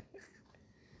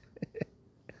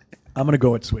 I'm gonna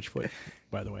go with Switchfoot.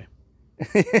 By the way,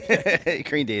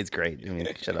 Green Day is great. I mean,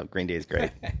 shut up. Green Day is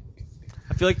great.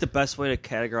 I feel like the best way to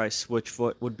categorize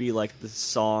Switchfoot would be like the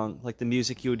song, like the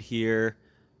music you would hear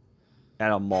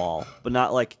at a mall, but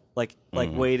not like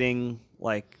waiting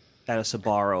like at a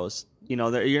Sbarro's. You know,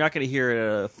 you're not going to hear it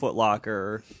at a Foot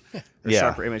Locker or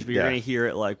Sharper Image, but you're going to hear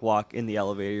it like walk in the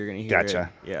elevator. You're going to hear it.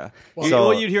 Yeah.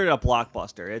 So you'd hear it at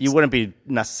Blockbuster. You wouldn't be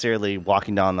necessarily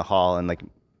walking down the hall and like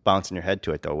bouncing your head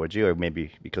to it, though, would you? Or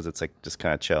maybe because it's like just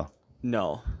kind of chill.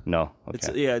 No.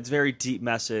 Okay. It's very deep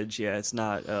message. Yeah, it's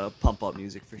not pump up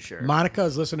music for sure. Monica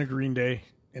is listening to Green Day,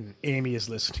 and Amy is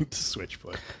listening to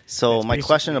Switchfoot. So That's my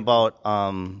question about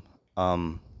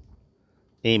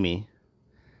Amy,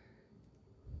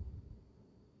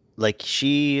 like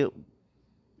he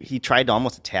tried to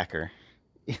almost attack her,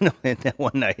 you know, in that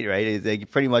one night, right? He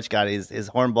pretty much got his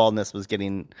hornballness was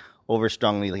getting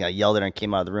overstrung. He got yelled at her and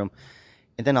came out of the room.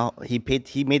 And then he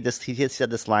said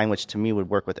this line, which to me would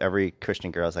work with every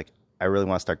Christian girl. I was like, I really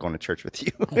want to start going to church with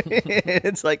you.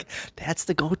 It's like, that's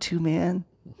the go-to, man.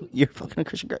 You're fucking a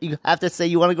Christian girl. You have to say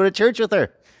you want to go to church with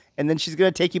her. And then she's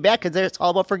going to take you back because it's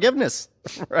all about forgiveness,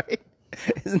 right?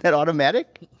 Isn't that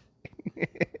automatic?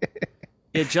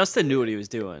 Yeah, Justin knew what he was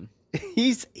doing.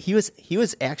 He's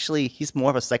more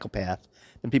of a psychopath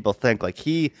than people think. Like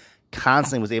he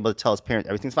constantly was able to tell his parents,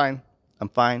 everything's fine. I'm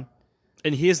fine.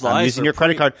 And his lies. I'm using your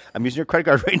credit card. I'm using your credit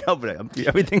card right now, but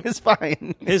everything is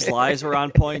fine. His lies were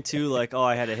on point too. Like,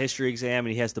 I had a history exam,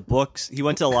 and he has the books. He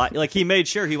went to he made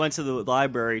sure he went to the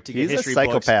library to get history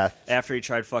books after he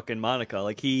tried fucking Monica.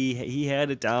 Like he had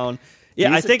it down.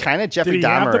 Yeah, I think kind of Jeffrey Did he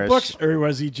have the Dahmer-ish. books, or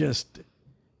was he just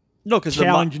because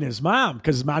challenging his mom?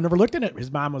 Because his mom never looked at it.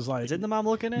 His mom was like, Didn't the mom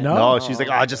look in it? No. No, she's like,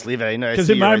 oh, just leave it. I know. because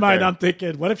in my mind, I'm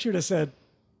thinking, what if she would have said,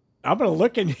 I'm going to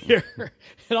look in here.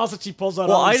 And also she pulls out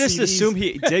all I the just CDs. assume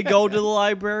he did go to the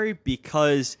library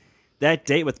because that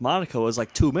date with Monica was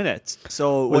like 2 minutes.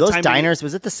 So Were those diners?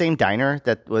 Was it the same diner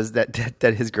that was that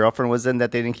his girlfriend was in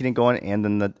that he didn't go in, and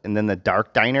then the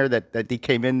dark diner that he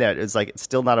came in that is like it's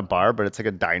still not a bar, but it's like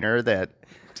a diner that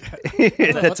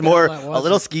that's more a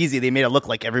little skeezy. They made it look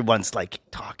like everyone's like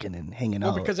talking and hanging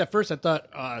out. Well, because at first I thought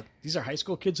these are high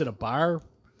school kids at a bar.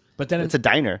 But then it's a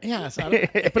diner. Yeah, so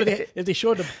but if they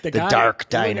showed the guy dark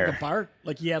he went diner, in the bar,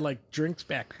 like he had like drinks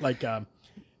back, like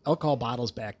alcohol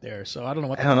bottles back there. So I don't know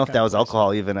what. I don't know if that was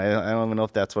alcohol even. I don't even know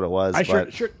if that's what it was.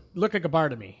 Sure looked like a bar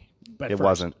to me. But it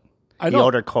wasn't. I know. He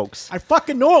ordered Cokes. I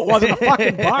fucking know it wasn't a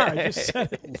fucking bar. I just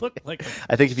said it looked like.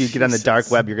 I think if you get on the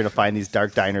dark web, you're going to find these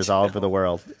dark diners all over the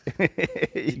world.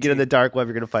 You get on the dark web,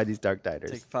 you're going to find these dark diners.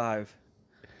 Take 5.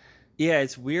 Yeah,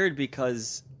 it's weird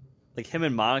because like him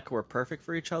and Monica were perfect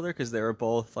for each other because they were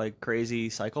both like crazy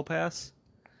psychopaths.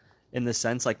 In the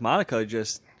sense, like Monica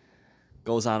just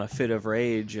goes on a fit of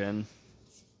rage and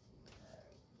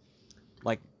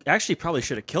like actually probably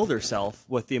should have killed herself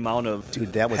with the amount of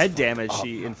head damage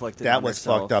she inflicted. That on was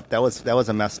herself. fucked up. That was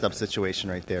a messed up situation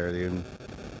right there, dude.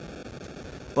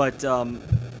 But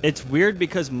it's weird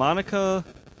because Monica,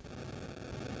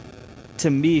 to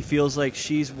me, feels like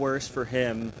she's worse for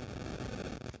him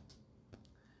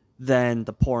than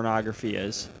the pornography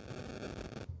is.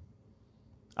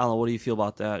 I don't know. What do you feel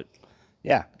about that?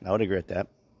 Yeah, I would agree with that.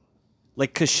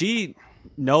 Like, cause she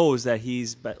knows that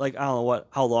he's been, like, I don't know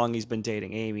how long he's been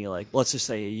dating Amy. Like, let's just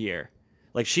say a year.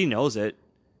 Like, she knows it,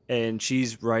 and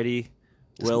she's ready,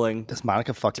 willing. Does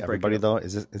Monica fuck everybody though?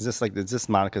 Is this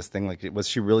Monica's thing? Like, was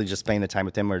she really just spending the time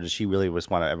with him, or does she really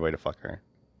just want everybody to fuck her?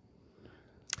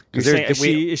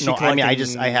 Is she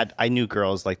I knew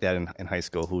girls like that in high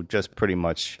school who just pretty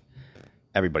much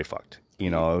everybody fucked. You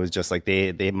know, it was just like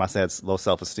they must have had low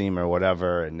self-esteem or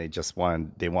whatever, and they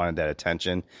wanted that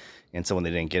attention. And so when they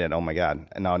didn't get it, oh my God.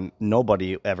 And now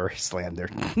nobody ever slammed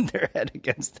their head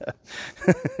against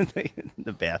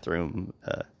the bathroom.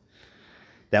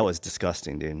 That was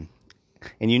disgusting, dude.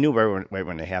 And you knew right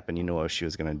when it happened, you knew what she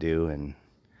was going to do. And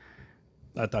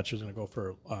I thought she was going to go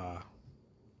for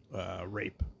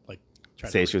rape. Like,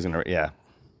 say she was going to, yeah.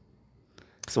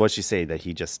 So what'd she say? That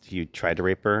he tried to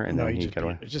rape her and then he got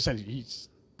away? It just said he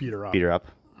beat her up. Beat her up.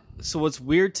 So what's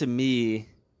weird to me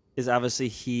is obviously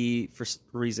he, for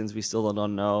reasons we still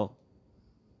don't know,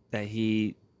 that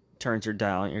he turns her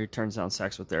down or he turns down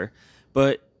sex with her.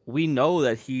 But we know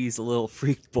that he's a little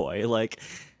freak boy. Like,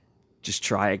 just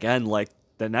try again. Like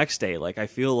the next day. Like, I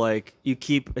feel like you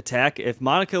keep attacking. If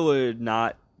Monica would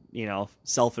not,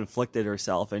 self-inflicted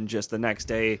herself and just the next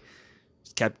day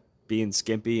kept being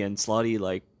skimpy and slutty,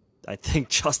 like, I think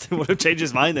Justin would have changed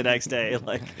his mind the next day.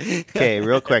 Like, okay,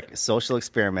 real quick, social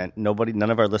experiment. None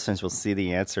of our listeners will see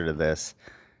the answer to this.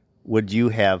 Would you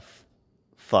have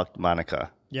fucked Monica?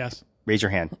 Yes. Raise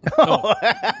your hand. Oh.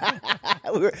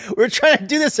 we're trying to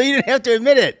do this so you didn't have to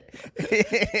admit it.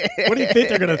 What do you think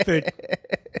they're gonna think?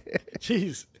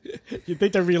 Jeez, you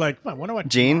think they'd be like, I wonder what?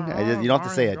 Gene, you don't have to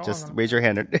say it. Just raise your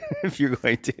hand if you're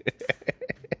going to.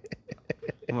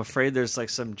 I'm afraid there's like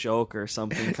some joke or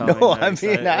something coming. No, I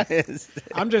mean,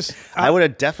 I would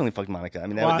have definitely fucked Monica. I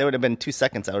mean, that would have been 2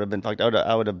 seconds. I would have been fucked.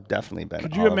 I would have definitely been.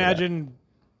 Could you imagine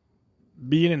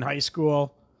being in high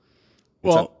school?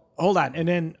 Well, hold on, and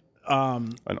then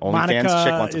an Monica OnlyFans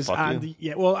chick wants to is fuck on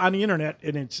you? on the internet,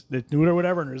 and it's nude or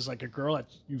whatever, and there's like a girl that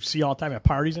you see all the time at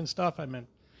parties and stuff. I mean,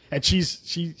 and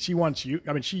she wants you.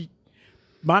 I mean,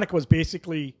 Monica was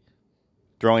basically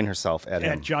throwing herself at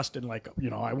him. Justin, like,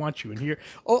 I want you in here.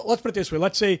 Oh, let's put it this way.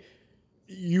 Let's say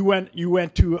you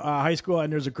went to high school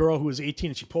and there's a girl who was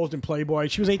 18 and she posed in Playboy.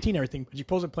 She was 18 and everything, but she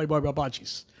posed in Playboy, blah, blah. She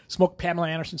smoked Pamela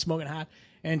Anderson, smoking hot,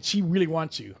 and she really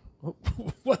wants you.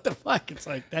 What the fuck? It's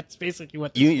like, that's basically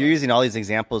what you're using all these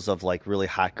examples of like really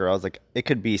hot girls. Like, it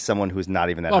could be someone who's not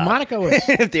even that hot. Monica was.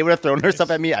 If they would have thrown herself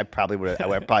at me, I probably would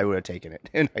have taken it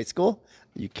in high school.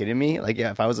 Are you kidding me? Like, yeah,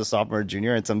 if I was a sophomore or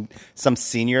junior and some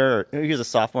senior, or he was a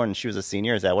sophomore and she was a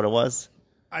senior, is that what it was?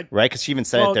 Right? Because she even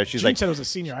said it there. She was like, said it was a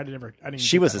senior. I didn't.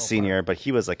 She was a senior, but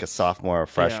he was like a sophomore or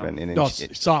freshman. Yeah. And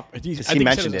she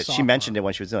mentioned it. She mentioned it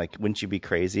when she was like, "Wouldn't you be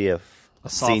crazy if a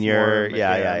senior?"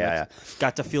 Yeah.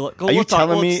 Got to feel it. Are you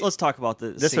telling me? Let's talk about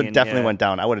this. This one definitely went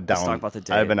down. I would have down. Let's talk about the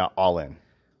date. I'd have been all in.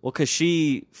 Well, because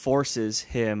she forces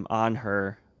him on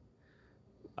her.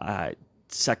 3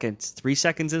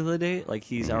 seconds into the date, like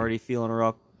he's already feeling her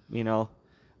up,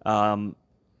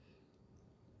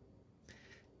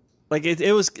 like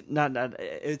it was not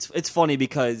it's funny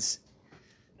because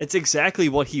it's exactly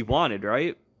what he wanted,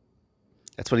 right?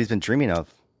 That's what he's been dreaming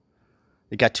of.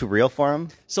 It got too real for him.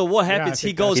 So what happens?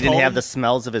 He goes. He didn't home. have the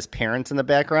smells of his parents in the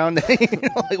background.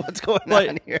 Like, what's going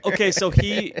on here? Okay, so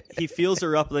he feels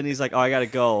her up, and then he's like, "Oh, I gotta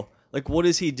go." Like, what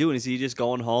is he doing? Is he just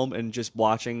going home and just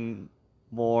watching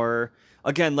more?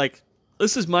 Again, like,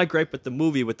 this is my gripe with the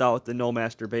movie without the no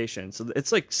masturbation. So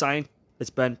it's like science.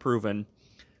 It's been proven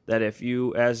that if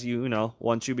you,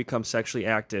 once you become sexually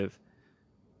active,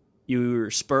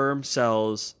 your sperm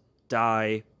cells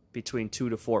die between 2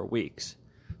 to 4 weeks.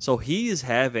 So he's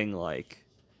having, like,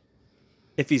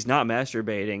 if he's not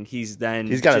masturbating, he's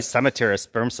got a cemetery of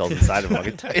sperm cells inside of him. I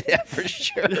can tell you that for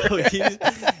sure. No,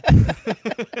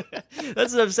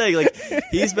 that's what I'm saying. Like,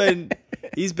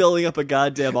 he's building up a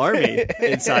goddamn army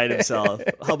inside himself.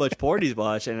 How much porn he's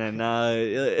watching, and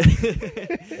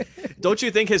don't you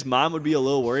think his mom would be a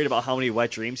little worried about how many wet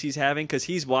dreams he's having? Because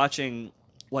he's watching,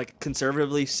 like,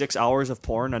 conservatively 6 hours of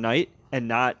porn a night and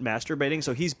not masturbating.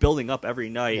 So he's building up every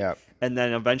night. Yep. And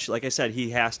then eventually, like I said, he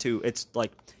has to. It's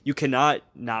like you cannot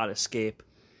not escape,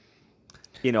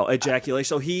 ejaculation.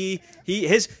 So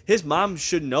his mom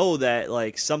should know that,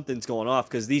 like, something's going off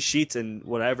because these sheets and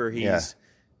whatever he's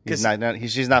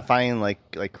she's not finding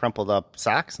like crumpled up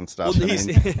socks and stuff. Well,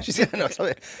 she's gonna know.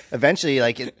 So eventually,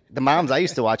 like, the moms I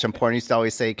used to watch on porn used to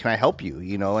always say, "Can I help you?"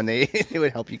 And they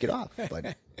would help you get off.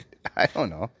 But I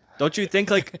don't know. Don't you think,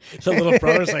 like, the little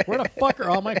brother's like, where the fuck are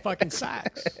all my fucking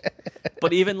socks?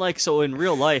 But even, like, so in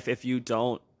real life, if you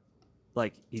don't,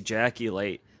 like,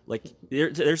 ejaculate, Like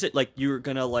there's it like you're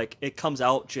gonna like it comes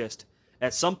out just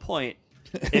at some point.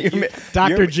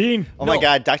 Dr. Gene. Oh my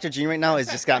God, Dr. Gene right now has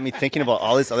just got me thinking about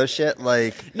all this other shit.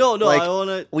 Like No, like, I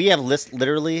wanna. We have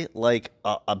literally like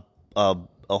a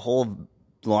whole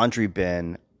laundry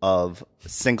bin of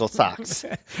single socks,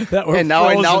 That were and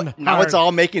now frozen now it's hard.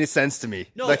 all making sense to me.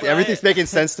 No, like but everything's making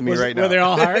sense to me right now. Were they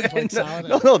all hard? Like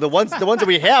solid? No, the ones that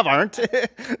we have aren't.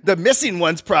 The missing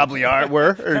ones probably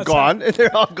were gone.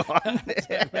 They're all gone.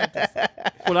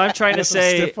 What I'm trying to There's some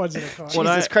say. stiff ones in the car.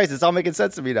 Jesus Christ, it's all making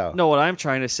sense to me now. No, what I'm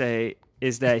trying to say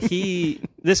is that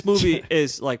this movie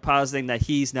is like positing that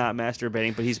he's not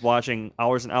masturbating, but he's watching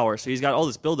hours and hours. So he's got all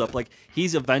this buildup. Like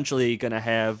he's eventually gonna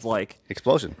have like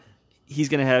Explosion. he's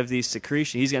gonna have these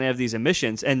secretions. He's gonna have these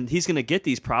emissions, and he's gonna get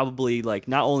these probably like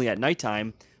not only at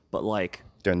nighttime, but like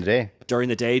During the day. during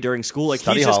the day, during school. Like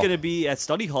Study he's just hall. gonna be at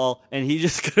study hall, and he's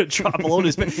just gonna drop a load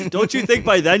of his. Don't you think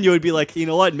by then you would be like, you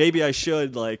know what? Maybe I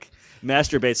should like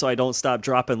masturbate so I don't stop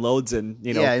dropping loads and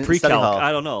in pre-calc. study hall.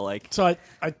 I don't know. Like So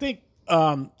I think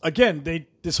again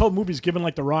this whole movie's given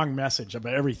like the wrong message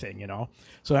about everything, you know.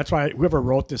 So that's why whoever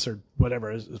wrote this or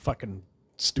whatever is fucking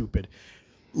stupid.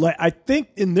 Like I think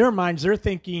in their minds they're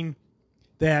thinking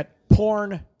that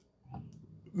porn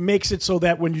makes it so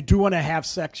that when you do want to have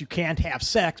sex, you can't have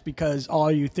sex because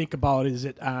all you think about is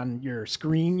it on your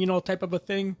screen, you know, type of a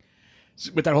thing.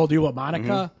 With that whole deal with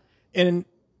Monica, and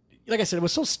like I said, it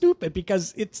was so stupid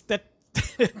because it's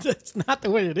not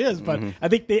the way it is. But I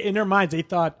think in their minds they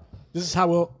thought this is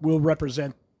how we'll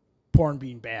represent porn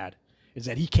being bad. Is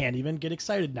that he can't even get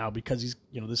excited now because he's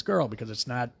this girl because it's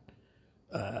not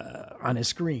on his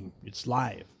screen, it's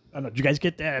live. I don't know. Did you guys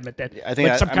get that? I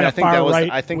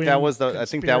think that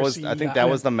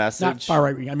was the message. Not far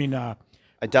right wing. I mean, I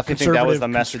definitely think that was the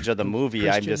message of the movie.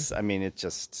 Christian. It's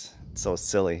just so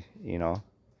silly, you know.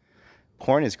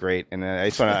 Porn is great, and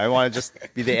I want to just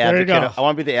be the advocate. I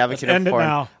want to be the advocate of porn.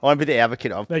 I want to be the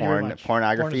advocate of porn.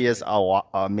 Pornography is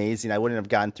amazing. I wouldn't have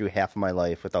gotten through half of my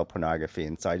life without pornography,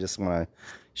 and so I just want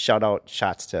to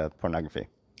shots to pornography.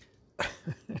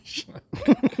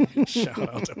 Shout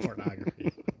out to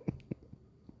pornography.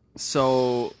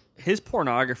 So his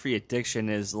pornography addiction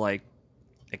is like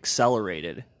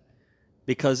accelerated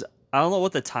because I don't know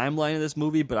what the timeline of this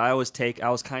movie, but I was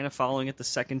kind of following it the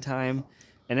second time,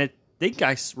 and I think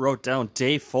I wrote down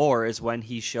day 4 is when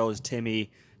he shows Timmy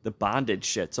the bondage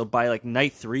shit. So by like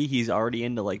night 3, he's already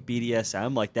into like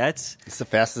BDSM. Like it's the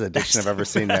fastest addiction I've ever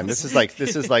seen, man. This is like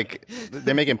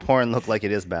they're making porn look like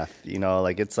it is meth. You know,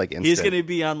 like it's like instant. He's gonna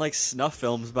be on like snuff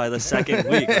films by the second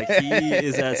week. Like he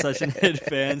is at such an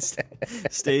advanced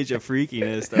stage of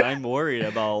freakiness that I'm worried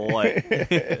about what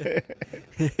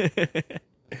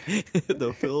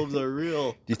the films are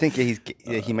real. Do you think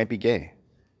he might be gay?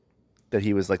 That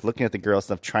he was like looking at the girl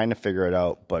stuff, trying to figure it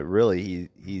out, but really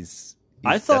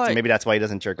maybe that's why he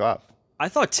doesn't jerk off. I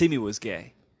thought Timmy was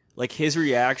gay. Like his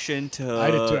reaction to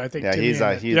I did too. I think Timmy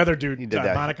the other dude, he did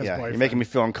that. Monica's boyfriend. You're making me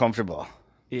feel uncomfortable.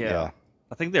 Yeah.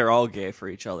 I think they're all gay for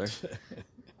each other.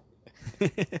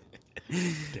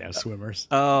 Damn swimmers.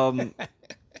 Let's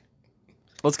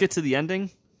get to the ending,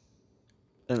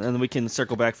 and then we can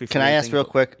circle back. Can I ask real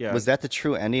quick? Yeah. Was that the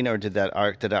true ending, or did the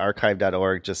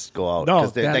archive.org just go out? No,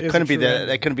 that couldn't be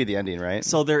the ending, right?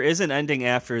 So there is an ending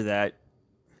after that,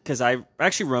 because I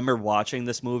actually remember watching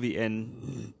this movie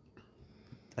in,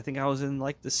 I think I was in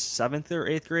like the 7th or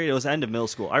 8th grade. It was the end of middle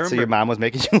school. I remember. So your mom was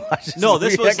making you watch this No, movie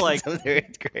this was back like in 7th or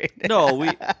 8th grade.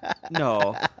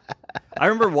 No. I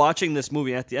remember watching this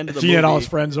movie at the end of the movie. He had all his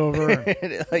friends over.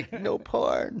 Like, no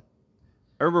porn.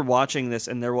 I remember watching this,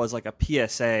 and there was like a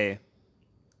PSA.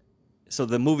 So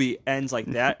the movie ends like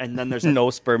that, and then there's no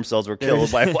sperm cells were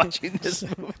killed by watching this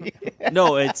movie.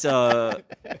 No, it's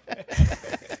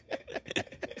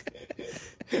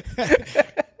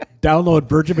Download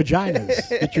Virgin Vaginas.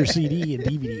 Get your CD and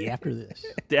DVD after this.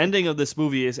 The ending of this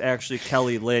movie is actually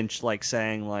Kelly Lynch like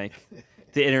saying like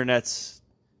the internet's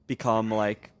become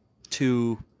like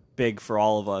too big for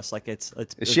all of us. Like it's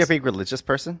Is she a big religious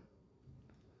person?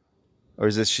 Or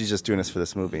is she just doing this for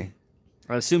this movie?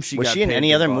 I assume she was got she in paid any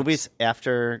big other bucks. movies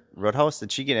after Roadhouse?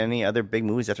 Did she get any other big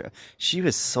movies after? She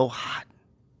was so hot.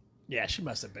 Yeah, she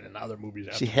must have been in other movies.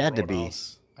 After She had to be.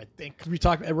 Roadhouse. I think 'cause we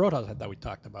talked at Roadhouse. I thought we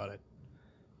talked about it.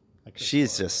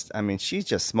 She's just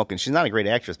smoking. She's not a great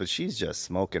actress, but she's just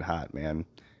smoking hot, man.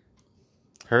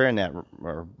 Her and that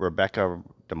Rebecca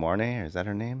De Mornay, is that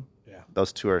her name? Yeah.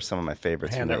 Those two are some of my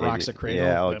favorites. Hand That Rocks the Cradle.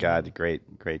 Yeah, oh God, great.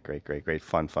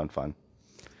 Fun.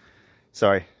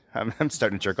 Sorry, I'm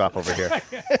starting to jerk off over here.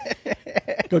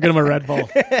 Go get him a Red Bull.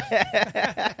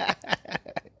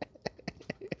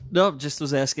 Nope, just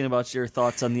was asking about your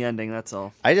thoughts on the ending. That's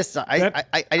all. I didn't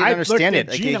understand it.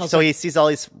 Like, so he sees all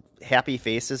these happy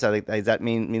faces. Does that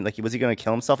mean like was he going to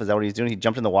kill himself? Is that what he's doing? He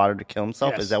jumped in the water to kill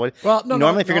himself. Yes. Is that what? Well, no,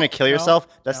 normally, if you're going to kill yourself,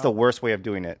 that's no. the worst way of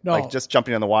doing it. No. Like just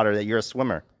jumping in the water. That you're a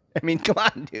swimmer. I mean, come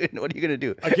on, dude. What are you going to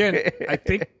do? Again, I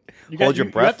think Hold your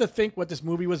breath. You have to think what this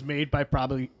movie was made by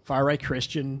probably far right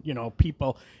Christian,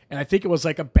 people, and I think it was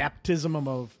like a baptism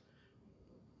of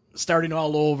starting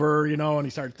all over, and he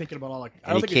started thinking about all like.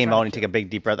 And he came out and took a big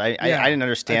deep breath. I didn't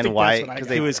understand why because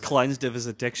he was cleansed of his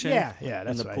addiction. Yeah,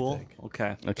 that's in the what pool. I think.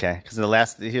 Okay.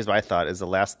 Because here's what I thought is the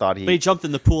last thought But he jumped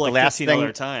in the pool like 15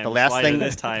 other times.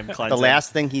 The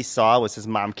last thing he saw was his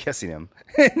mom kissing him.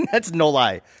 That's no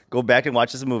lie. Go back and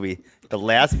watch this movie. The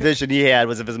last vision he had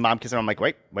was of his mom kissing him. I'm like,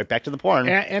 right back to the porn.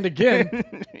 And again,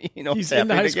 he's in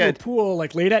the high school pool,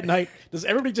 like late at night. Does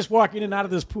everybody just walk in and out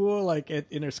of this pool, like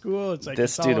in their school? It's like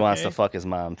this dude wants to fuck his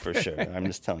mom for sure. I'm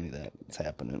just telling you that it's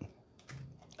happening.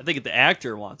 I think the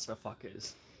actor wants to fuck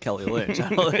his Kelly Lynch.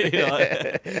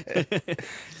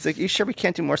 It's like, you sure we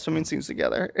can't do more swimming scenes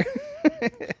together?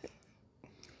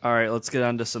 All right, let's get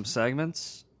on to some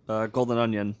segments. Golden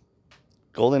Onion.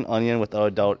 Golden Onion, without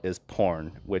a doubt, is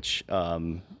porn, which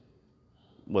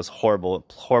was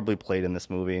horribly played in this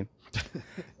movie.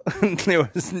 You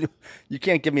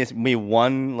can't give me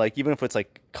one, like, even if it's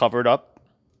like covered up,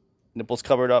 nipples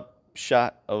covered up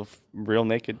shot of real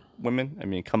naked women. I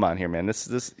mean, come on here, man.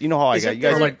 This you know how you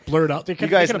guys like blurred out. They could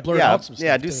have blurred out some stuff.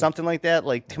 Yeah, do something like that.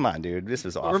 Like, come on, dude. This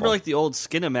is awful. Remember, like the old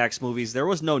Skinamax movies? There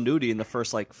was no nudity in the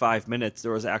first like 5 minutes.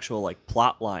 There was actual like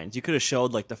plot lines. You could have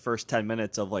showed like the first 10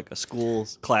 minutes of like a school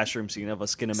classroom scene of a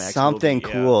Skinamax. Something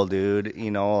movie. cool, dude.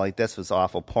 Like this was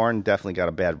awful. Porn definitely got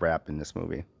a bad rap in this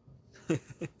movie.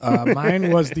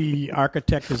 Mine was the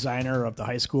architect designer of the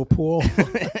high school pool.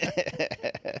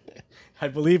 I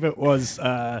believe it was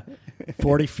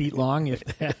 40 feet long, if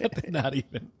that, not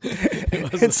even.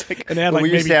 It's like, and they had like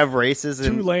we used to have races.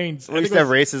 Two lanes. We used to have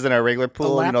races in our regular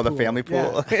pool, the family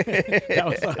pool. Yeah. That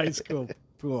was the high school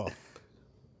pool.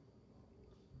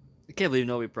 I can't believe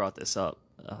nobody brought this up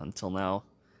until now.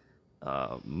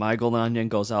 My Golden Onion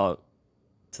goes out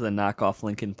to the knockoff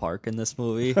Linkin Park in this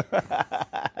movie. Is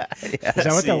that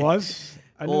what that was?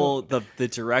 Well, the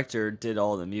director did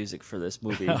all the music for this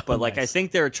movie, but like I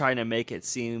think they were trying to make it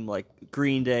seem like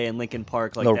Green Day and Linkin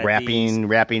Park, like the that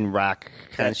rapping rock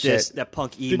kind of shit. That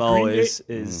punk emo is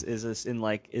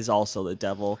also the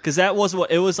devil, because that was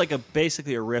what it was like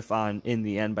basically a riff on In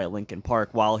the End by Linkin Park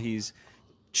while he's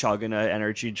chugging an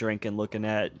energy drink and looking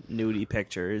at nudie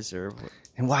pictures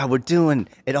and while we're doing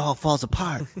it, all falls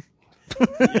apart.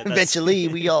 Eventually,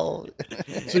 we all.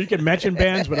 So you can mention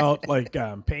bands without like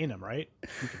paying them, right?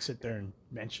 You can sit there and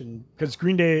mention because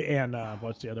Green Day and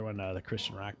what's the other one? The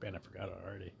Christian rock band. I forgot it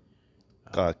already.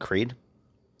 Creed.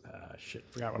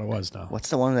 Forgot what it was now. What's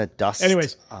the one that dust?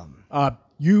 Anyways, those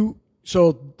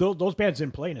bands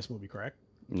didn't play in this movie, correct?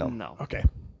 No. Okay.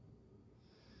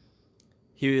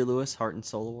 Huey Lewis, Heart and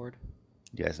Soul Award.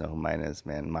 You guys know who mine is,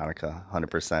 man. Monica,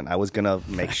 100%. I was gonna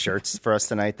make shirts for us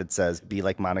tonight that says "Be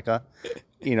like Monica."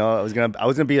 I was gonna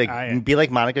be like "Be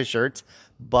like Monica" shirts,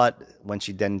 but when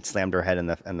she then slammed her head in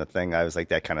the thing, I was like,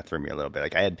 that kind of threw me a little bit.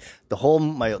 Like I had the whole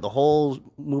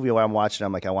movie while I'm watching,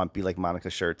 I'm like, I want "Be like Monica"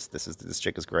 shirts. This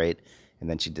chick is great, and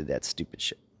then she did that stupid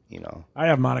shit. I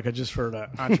have Monica just for the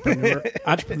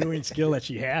entrepreneuring skill that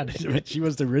she had. She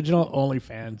was the original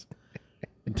OnlyFans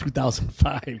in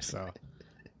 2005. So.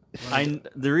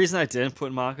 The reason I didn't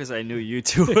put Monica is I knew you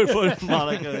two would put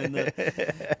Monica in there.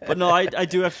 But no, I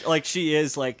do have like she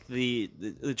is like the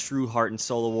true Heart and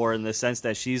Soul Award in the sense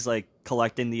that she's like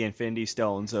collecting the Infinity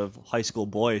Stones of high school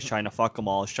boys, trying to fuck them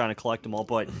all, trying to collect them all.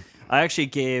 But I actually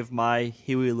gave my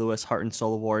Huey Lewis Heart and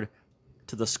Soul Award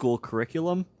to the school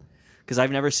curriculum. Because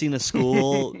I've never seen a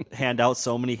school hand out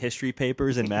so many history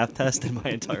papers and math tests in my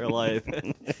entire life.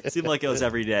 It seemed like it was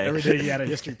every day. Every day you had a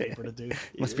history paper to do.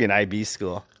 Must be an IB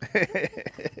school.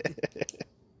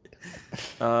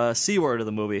 C word of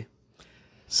the movie.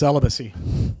 Celibacy.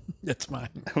 That's mine.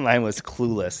 Mine was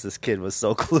clueless. This kid was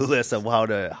so clueless of how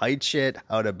to hide shit,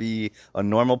 how to be a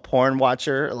normal porn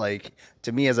watcher. Like,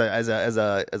 to me, as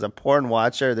a porn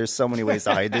watcher, there's so many ways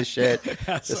to hide this shit.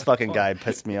 This fucking guy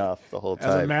pissed me off the whole time.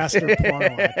 As a master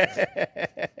porn watcher.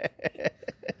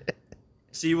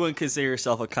 So you wouldn't consider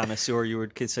yourself a connoisseur. You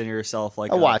would consider yourself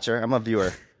like a watcher. I'm a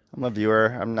viewer. I'm not a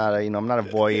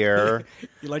voyeur.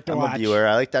 You like to watch. I'm a viewer.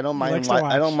 I don't mind.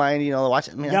 I don't mind.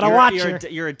 Watching. I mean, gotta watch.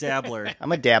 You're a dabbler.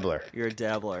 I'm a dabbler. You're a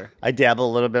dabbler. I dabble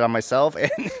a little bit on myself. And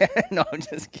no, I'm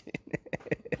just kidding.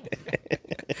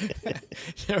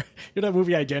 You know,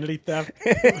 movie Identity Theft.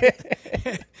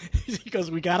 He goes,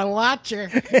 "We gotta watch her."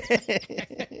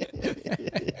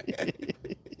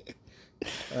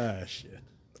 Shit.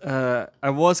 I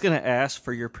was going to ask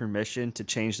for your permission to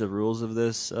change the rules of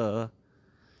this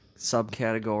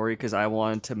subcategory because I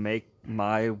wanted to make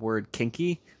my word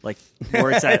kinky, like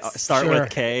words that start Sure. with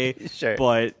K, Sure.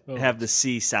 but have the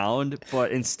C sound.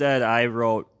 But instead, I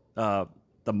wrote the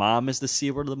mom is the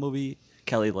C word of the movie,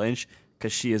 Kelly Lynch,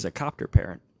 because she is a copter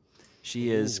parent.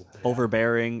 She is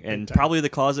overbearing and probably the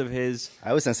cause of his.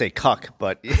 I was gonna say cuck,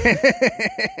 but she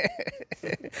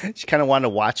kind of wanted to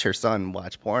watch her son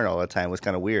watch porn all the time. It was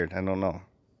kind of weird. I don't know.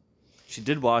 She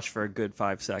did watch for a good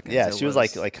 5 seconds. Yeah, It she was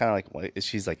like kind of like, what,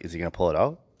 she's like, is he gonna pull it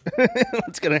out?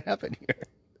 What's gonna happen here?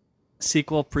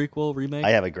 sequel, prequel, remake. I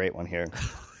have a great one here.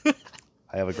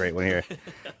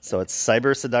 So it's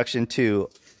Cyber Seduction 2,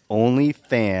 Only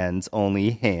Fans,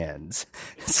 Only Hands,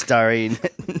 starring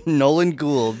Nolan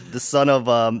Gould, the son of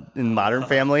in Modern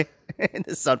Family,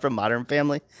 the son from Modern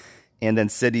Family, and then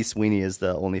Sydney Sweeney is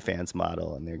the OnlyFans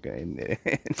model, and they're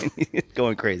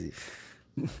going crazy.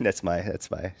 That's my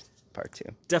part 2.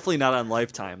 Definitely not on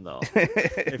Lifetime though.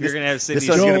 If you're gonna have Sydney This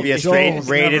one's going to be a straight Joel's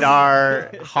rated never-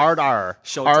 R, hard R,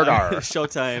 hard R,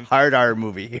 Showtime. hard R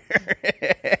movie here.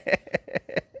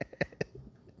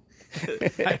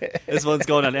 This one's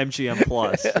going on MGM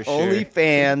Plus for sure. Only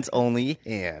fans, only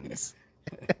hands.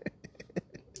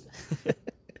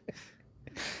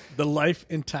 The life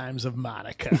and times of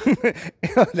Monica.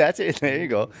 That's it. There you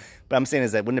go. But I'm saying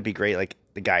is that wouldn't it be great? Like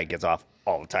the guy gets off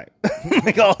all the time.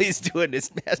 Like all he's doing is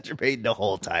masturbating the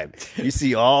whole time. You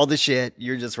see all the shit.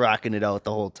 You're just rocking it out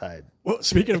the whole time. Well,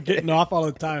 speaking of getting off all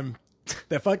the time,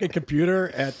 that fucking computer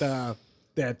at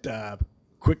that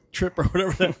Quick Trip or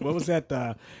whatever. What was that?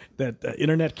 That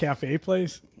internet cafe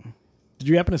place. Did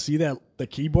you happen to see the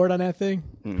keyboard on that thing?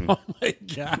 Oh my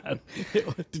god!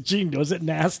 Gene, was it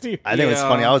nasty? I think it was Yeah.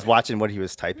 funny. I was watching what he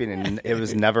was typing, and it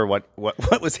was never what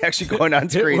was actually going on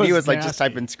screen. He was was like just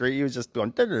nasty. typing screen. He was just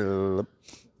going. It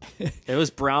was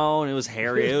brown. It was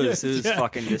hairy. It was Yeah.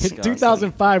 fucking In disgusting.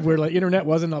 2005, where like internet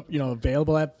wasn't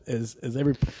available as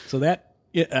every so that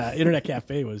internet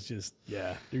cafe was just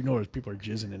you know people are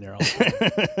jizzing in there all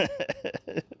the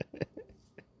time.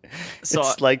 So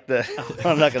It's like the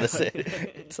I'm not gonna say it.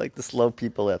 It's like the slow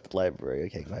people at the library.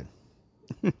 Okay, go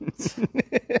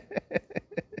ahead.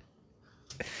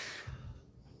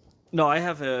 no, I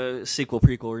have a sequel,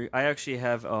 prequel. I actually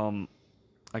have,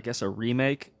 I guess, a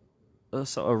remake,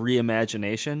 so a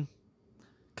reimagination,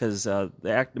 because the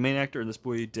main actor in this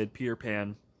movie did Peter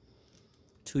Pan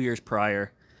 2 years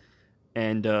prior,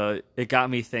 and it got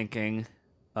me thinking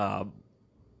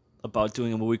about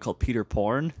doing a movie called Peter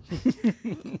Porn,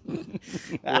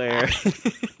 where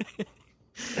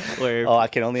Oh, I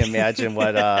can only imagine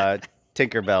what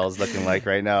Tinkerbell's looking like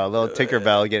right now. A little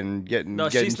Tinkerbell getting. no,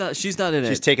 she's not in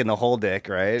She's it. taking the whole dick,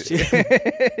 right?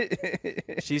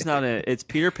 She's not in it. It's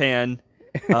Peter Pan.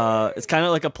 It's kind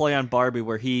of like a play on Barbie,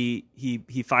 where he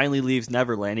finally leaves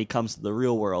Neverland. He comes to the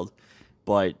real world,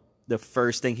 but the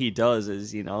first thing he does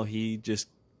is he just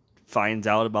finds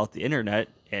out about the internet,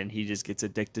 and he just gets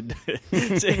addicted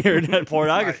to internet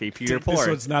pornography. Peter This Porn.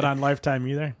 one's not on Lifetime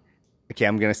either. Okay,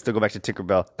 I'm gonna still go back to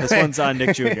Tinkerbell. This one's on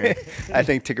Nick Jr. I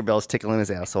think Tinkerbell's tickling his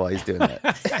ass while he's doing that.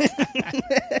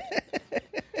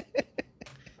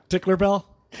 Tickler Bell.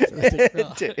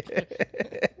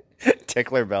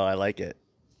 Tickler Bell, I like it.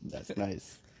 That's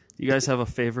nice. You guys have a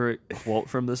favorite quote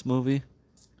from this movie?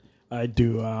 I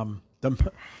do.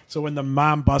 So when the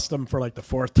mom busts him for like the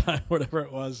fourth time, whatever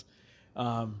it was,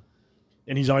 and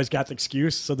he's always got the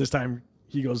excuse. So this time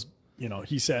he goes,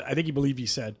 he said, I think he believed he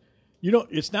said,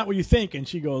 it's not what you think. And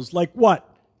she goes, like what?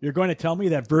 You're going to tell me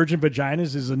that Virgin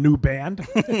Vaginas is a new band?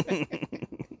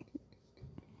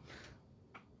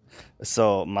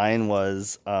 So mine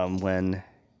was when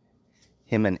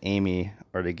him and Amy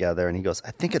are together, and he goes,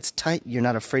 "I think it's tight. You're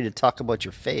not afraid to talk about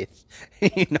your faith,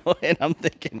 And I'm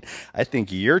thinking, I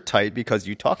think you're tight because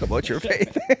you talk about your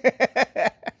faith.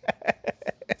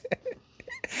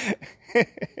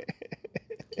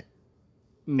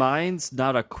 Mine's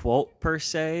not a quote per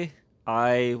se.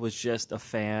 I was just a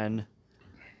fan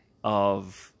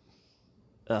of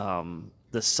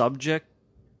the subject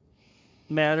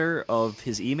matter of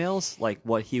his emails, like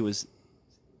what he was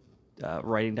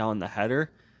writing down in the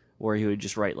header, where he would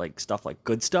just write like stuff like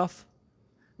good stuff.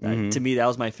 To me, that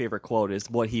was my favorite quote, is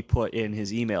what he put in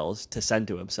his emails to send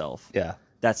to himself. Yeah.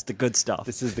 That's the good stuff.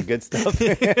 This is the good stuff.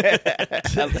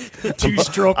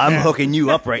 Two-stroke I'm man. hooking you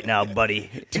up right now,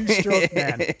 buddy. Two-stroke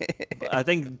man. I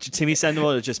think Timmy Sentinel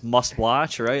is just must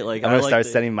watch, right? Like I'm gonna I start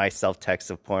like sending myself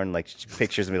texts of porn, like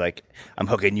pictures of me, like I'm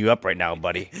hooking you up right now,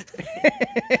 buddy.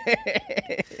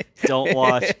 don't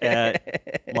watch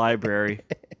at library.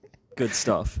 Good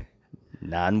stuff.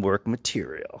 Non-work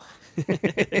material.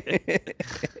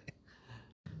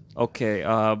 Okay.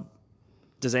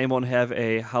 Does anyone have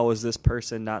a how is this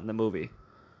person not in the movie?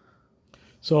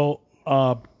 So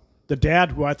the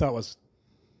dad, who I thought was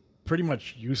pretty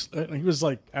much useless, he was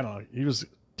like, I don't know, he was a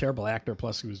terrible actor,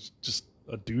 plus he was just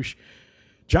a douche.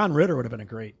 John Ritter would have been a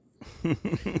great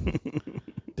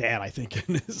dad, I think,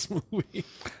 in this movie.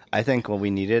 I think what we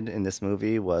needed in this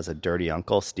movie was a dirty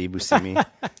uncle, Steve Buscemi,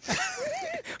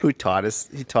 who taught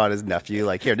his nephew,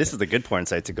 like, here, this is the good porn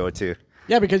site to go to.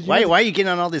 Yeah, because why are you getting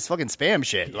on all this fucking spam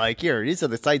shit? Like, here, these are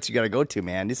the sites you got to go to,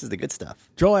 man. This is the good stuff.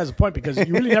 Joel has a point, because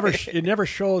you really never it never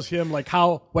shows him like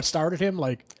what started him.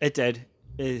 Like It did.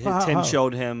 Tim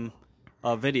showed him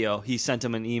a video. He sent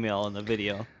him an email in the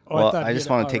video. Well, I just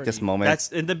want to take this moment.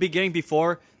 That's in the beginning,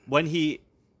 before when he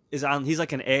is on. He's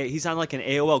on like an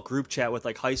AOL group chat with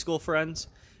like high school friends,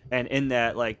 and in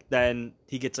that, like, then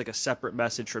he gets like a separate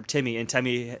message from Timmy, and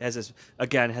Timmy has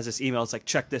this email. It's like,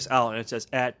 check this out, and it says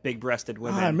at big breasted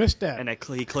women. I missed that. And he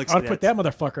clicks. I'll put that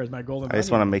motherfucker as my golden. I just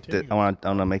want to make I want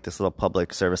to make this little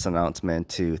public service announcement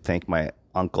to thank my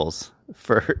uncles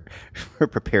for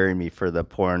preparing me for the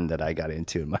porn that I got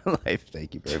into in my life.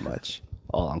 Thank you very much,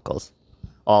 all uncles,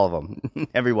 all of them,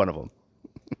 every one of them.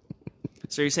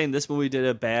 So you're saying this movie did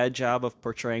a bad job of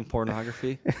portraying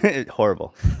pornography?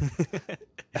 Horrible.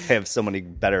 I have so many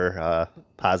better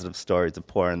positive stories of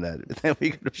porn that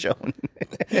we could have shown.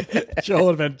 Joel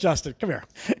would have been, Justin, come here.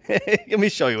 Let me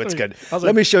show you what's good.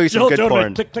 Let me show you some good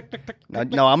porn. Click, click, click, click,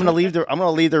 no, I'm gonna leave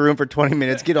the room for 20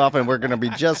 minutes. Get off, and we're gonna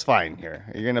be just fine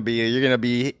here. You're gonna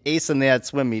be acing that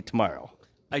swim meet tomorrow.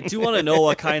 I do want to know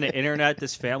what kind of internet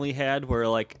this family had, where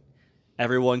like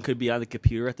everyone could be on the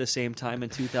computer at the same time in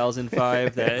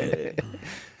 2005.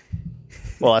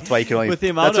 Well, that's why you can only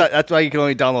that's why you can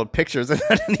only download pictures and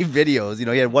not any videos. You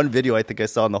know, he had one video I think I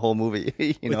saw in the whole movie.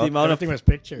 You know, the amount of thing was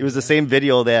pictures. It was the same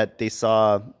video that they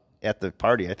saw at the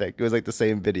party. I think it was like the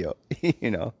same video.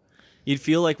 You know, you'd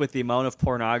feel like with the amount of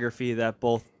pornography that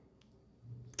both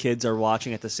kids are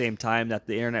watching at the same time, that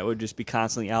the internet would just be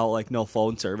constantly out, like no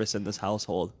phone service in this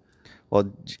household.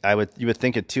 Well, you would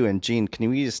think it too. And Gene,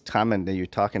 can you just comment that you're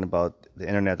talking about the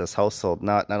internet, this household?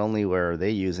 Not only were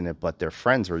they using it, but their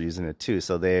friends were using it too.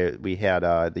 So we had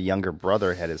the younger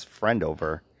brother had his friend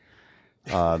over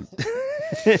to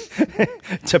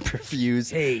perfuse.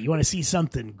 Hey, you want to see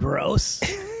something gross?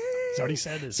 That's what he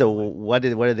said. So what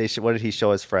did he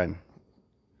show his friend?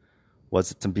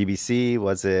 Was it some BBC?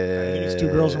 Was it? I think it's Two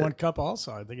Girls in One Cup.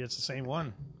 Also, I think it's the same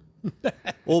one.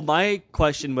 Well, my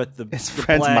question with his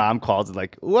friend's mom calls it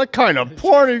like, what kind of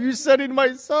porn are you sending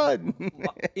my son?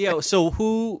 Yeah, so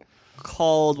who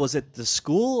called? Was it the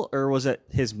school or was it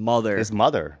his mother? His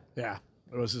mother. Yeah,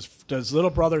 it was his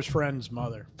little brother's friend's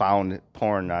mother. Found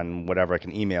porn on whatever, like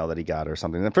an email that he got or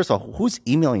something. And first of all, who's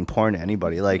emailing porn to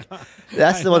anybody? Like,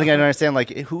 that's the one thing I don't understand.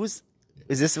 Like,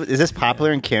 is this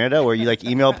popular in Canada where you like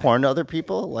email porn to other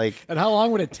people? Like, and how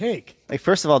long would it take? Like,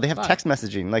 first of all, they have text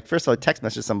messaging. Like, first of all, text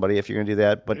message somebody if you're gonna do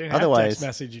that. But otherwise,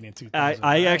 text messaging in 2000.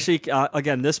 I actually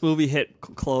again, this movie hit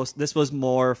close. This was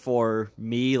more for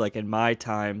me, like in my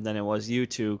time, than it was you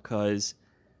two, because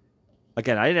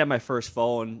again, I didn't have my first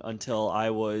phone until I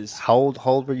was. How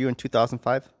old were you in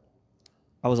 2005?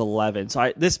 I was 11. So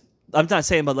I'm not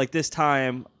saying, but like this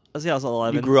time. I was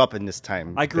 11. You grew up in this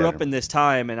time. I grew up in this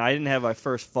time, and I didn't have my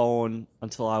first phone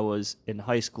until I was in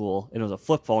high school, and it was a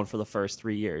flip phone for the first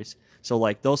 3 years. So,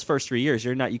 like, those first 3 years,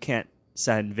 you can't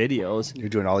send videos. You're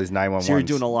doing all these 911s. So you're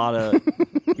doing a lot of,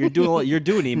 you're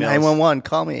doing emails. 911,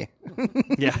 call me.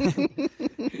 Yeah.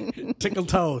 Tickle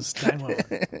toes,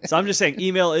 911. So I'm just saying,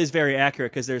 email is very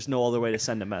accurate because there's no other way to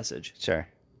send a message. Sure.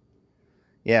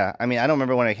 Yeah, I mean, I don't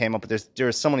remember when I came up, but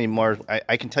there's so many more.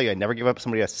 I can tell you, I never give up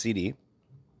somebody a CD.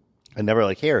 I never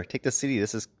like, here, take this CD.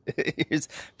 Here's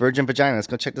Virgin Vagina. Let's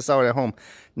go check this out at home.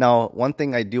 Now, one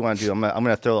thing I do want to do, I'm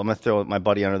gonna throw my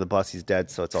buddy under the bus. He's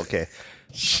dead, so it's okay.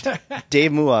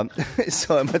 Dave Mua.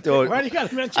 So I'm gonna throw. Why do you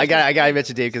gotta mention? I gotta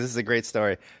mention Dave because this is a great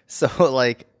story. So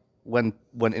like when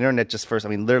internet just first, I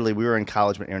mean, literally, we were in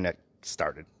college when internet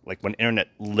started. Like when internet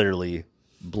literally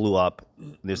blew up.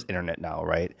 There's internet now,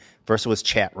 right? First it was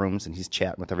chat rooms, and he's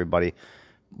chatting with everybody.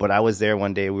 But I was there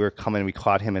one day. We were coming. We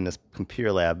caught him in this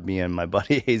computer lab, me and my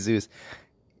buddy Jesus,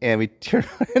 and we turned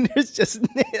around, and there's just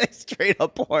like, straight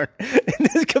up porn in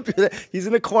this computer. He's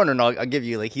in the corner, and I'll give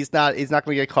you like he's not going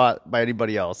to get caught by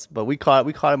anybody else. But we caught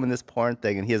him in this porn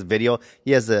thing, and he has video.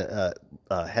 He has a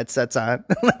headsets on,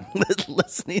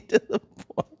 listening to the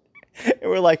porn.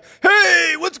 And we're like,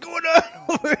 "Hey, what's going on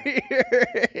over here?"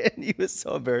 And he was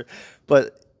so embarrassed,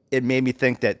 but. It made me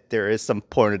think that there is some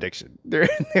porn addiction. There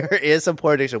is some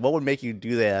porn addiction. What would make you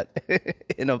do that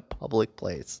in a public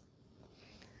place?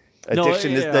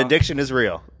 The addiction is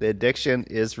real. The addiction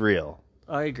is real.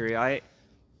 I agree. I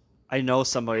know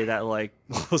somebody that like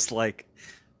was like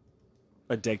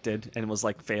addicted and was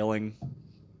like failing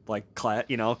like class,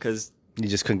 because you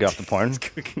just couldn't get off the porn.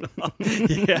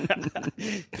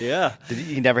 Yeah.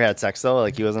 He never had sex though.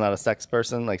 Like he wasn't a sex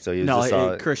person. Like so he was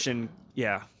just Christian.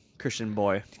 Yeah, Christian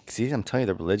boy. See, I'm telling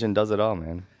you, the religion does it all,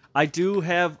 man. I do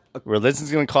have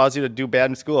religion's going to cause you to do bad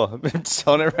in school. I'm just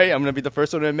telling it right. I'm going to be the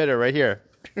first one to admit it right here.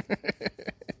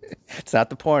 It's not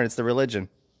the porn; it's the religion.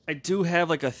 I do have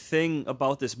like a thing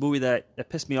about this movie that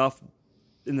pissed me off,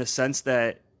 in the sense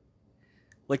that,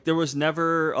 like, there was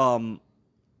never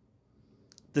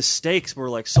the stakes were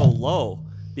like so low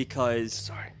because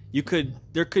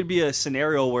there could be a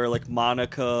scenario where like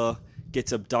Monica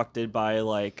gets abducted by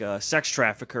like sex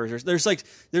traffickers.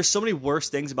 There's so many worse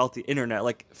things about the internet.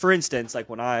 Like, for instance, like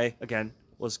when I again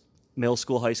was middle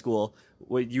school, high school,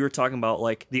 what you were talking about,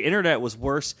 like the internet was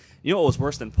worse. You know what was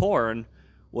worse than porn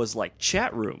was like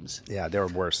chat rooms. Yeah, they were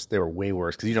worse. They were way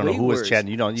worse because you don't know who was chatting.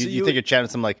 You don't. You think you're chatting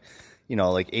with some like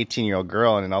 18-year-old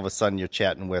girl, and then all of a sudden you're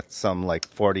chatting with some like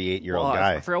 48-year-old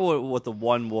guy. I forgot what the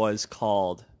one was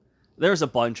called. There was a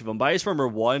bunch of them, but I just remember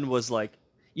one was like,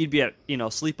 you'd be at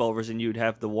sleepovers and you'd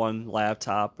have the one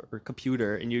laptop or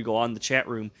computer and you'd go on the chat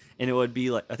room and it would be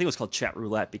like, I think it was called chat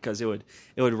roulette, because it would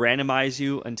randomize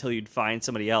you until you'd find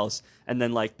somebody else, and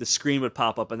then like the screen would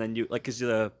pop up and then you like, because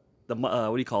the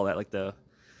what do you call that, like the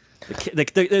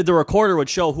recorder would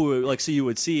show who, like, so you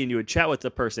would see and you would chat with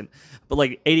the person, but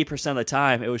like 80% of the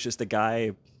time it was just a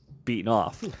guy beating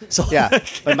off. So yeah,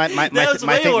 but my thing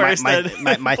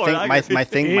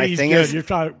is,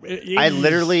 I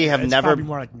literally have never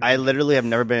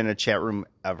been in a chat room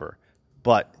ever,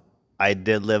 but I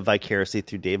did live vicariously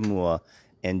through Dave Mua,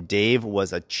 and Dave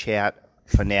was a chat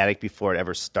fanatic before it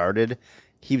ever started.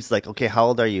 He was like, "Okay, how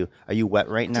old are you? Are you wet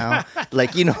right now?"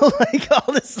 Like, like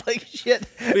all this like shit.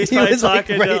 He was like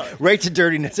right to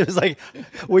dirtiness. It was like,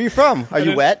 "Where are you from? Are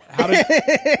you wet?" How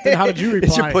did you reply?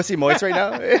 Is your pussy moist right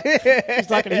now? He's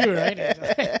talking to you, right?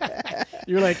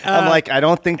 You're like, I'm like, I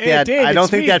don't think that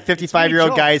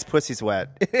 55-year-old guy's pussy's wet.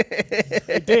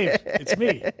 Hey, Dave, it's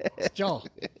me. It's Joel.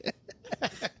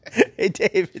 Hey,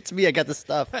 Dave, it's me. I got the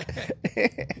stuff.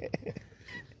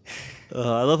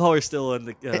 I love how we're still in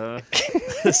the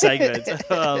segment.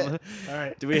 All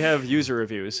right. Do we have user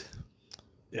reviews?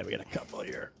 Yeah, we got a couple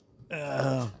here.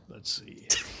 Let's see.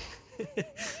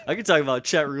 I could talk about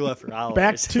chat roulette for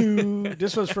hours.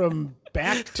 This was from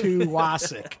Back to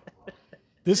Wasik.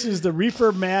 This is the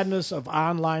Reefer Madness of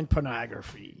online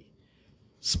pornography.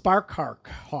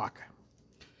 Sparkhawk.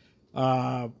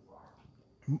 I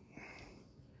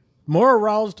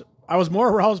was more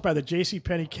aroused by the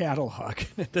JCPenney catalog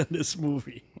than this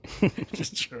movie. Which is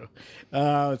true.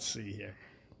 Let's see here.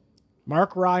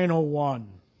 Mark Ryan 01.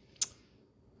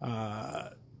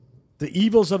 The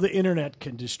evils of the internet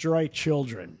can destroy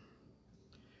children.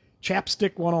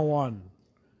 Chapstick 101.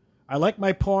 Like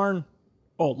my porn,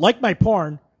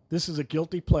 this is a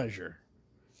guilty pleasure.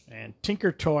 And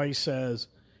Tinker Toy says,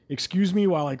 "Excuse me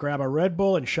while I grab a Red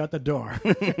Bull and shut the door."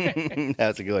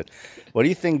 That's a good one. What do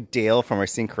you think Dale from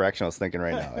Racine Correctional is thinking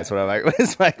right now? That's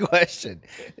my question.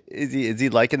 Is he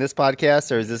liking this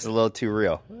podcast, or is this a little too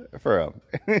real for him?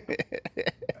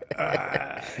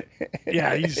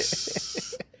 Yeah,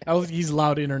 he's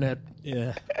allowed internet.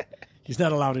 Yeah, he's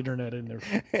not allowed internet in there.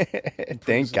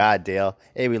 Thank God, Dale.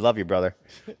 Hey, we love you, brother.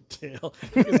 Dale.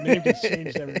 His name gets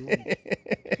changed every week.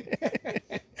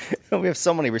 We have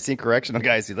so many Racine Correctional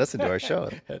guys who listen to our show.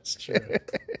 That's true.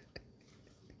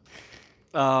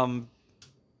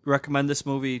 Recommend this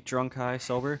movie, drunk, high,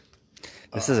 sober?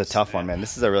 This is a tough one, man.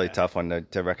 This is a really tough one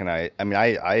to recognize. I mean,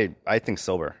 I think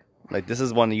sober. Like, this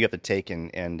is one that you have to take,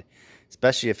 and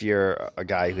especially if you're a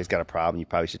guy who's got a problem, you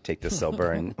probably should take this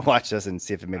sober and watch this and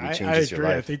see if it maybe changes your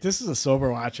life. I think this is a sober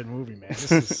watching movie, man.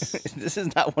 This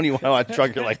is not one you want to watch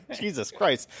drunk. You're like, Jesus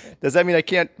Christ, does that mean I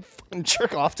can't fucking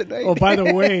jerk off tonight? Oh, by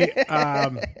the way,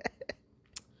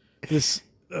 this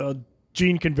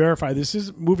Gene can verify. This is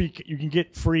a movie you can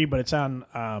get free, but it's on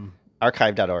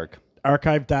archive.org.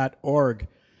 Archive.org.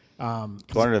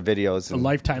 One of the videos. A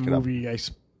Lifetime movie.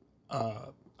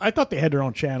 I thought they had their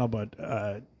own channel, but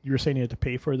you were saying you had to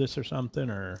pay for this or something,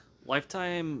 or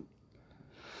Lifetime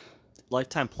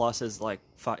Plus is like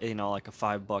like a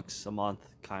 $5 a month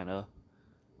kind of.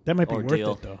 That might be ordeal.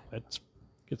 worth it though. That's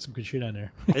get some good shit on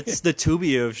there. It's the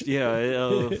Tubi of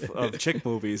chick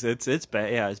movies. It's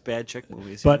bad. Yeah, it's bad chick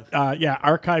movies. But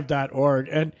archive.org,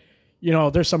 and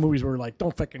there's some movies where like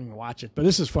don't fucking watch it, but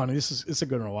this is funny. It's a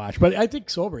good one to watch. But I think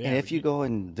sober. Yeah. And if you go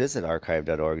and visit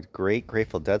archive.org, great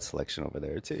Grateful Dead selection over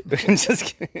there too.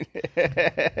 Just kidding.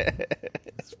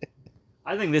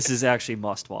 I think this is actually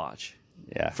must watch.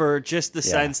 Yeah. For just the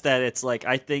sense that it's like,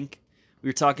 I think we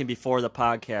were talking before the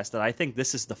podcast that I think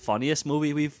this is the funniest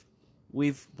movie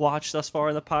we've watched thus far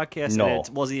in the podcast. No. And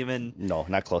it wasn't even... No,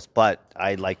 not close. But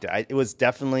I liked it. It was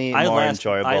definitely more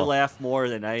enjoyable. I laughed more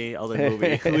than any other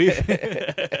movie.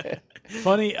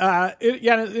 Funny.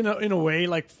 In a way,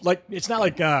 like it's not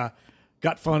like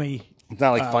got funny. It's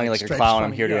not like funny like a clown.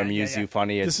 I'm here to Yeah, amuse you.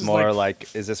 Funny. This It's is more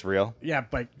like, is this real? Yeah,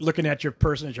 like looking at your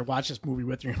person as you're watching this movie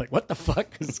with, and you're like, "What the fuck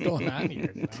is going on here?"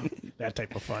 You know? That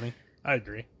type of funny. I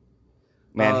agree.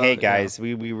 Man, hey guys,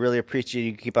 we really appreciate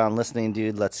you keep on listening,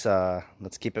 dude. Let's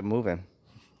keep it moving.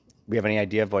 We have any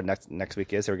idea of what next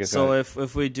week is? Or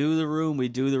if we do the room, we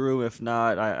do the room. If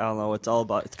not, I don't know. It's all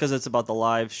about. It's because it's about the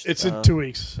live. It's in 2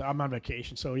 weeks. I'm on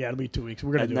vacation, so yeah, it'll be 2 weeks.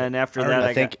 We're gonna do it. And then after that,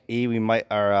 I think we might,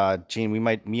 or Gene,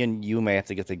 me and you may have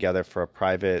to get together for a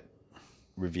private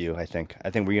review. I think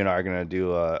we and I are gonna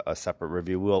do a separate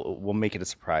review. We'll make it a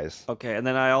surprise. Okay, and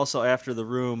then I also, after the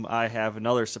room, I have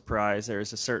another surprise.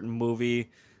 There's a certain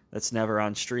movie that's never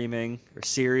on streaming, or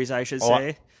series, I should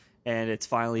say. And it's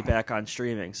finally back on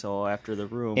streaming. So after the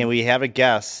room, and we have a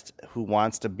guest who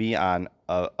wants to be on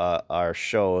our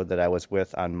show that I was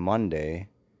with on Monday.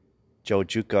 Joe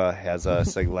Juka has a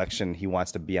selection. He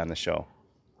wants to be on the show.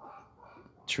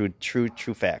 True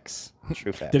facts.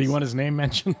 True facts. Did he want his name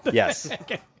mentioned? Yes.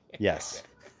 Yes.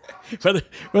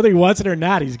 Whether he wants it or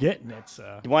not, he's getting it.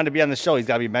 So. He wanted to be on the show. He's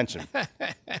got to be mentioned. All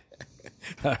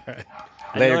right.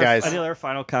 Later, guys. Any other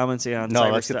final comments on No,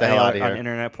 let's get the hell out of here. On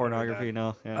internet pornography?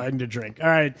 No. Yeah. I need a drink. All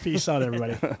right. Peace out,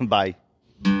 everybody. Bye.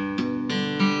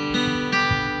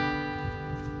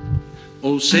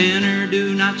 O sinner,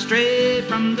 do not stray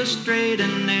from the straight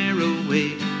and narrow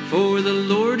way, for the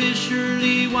Lord is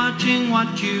surely watching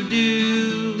what you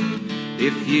do.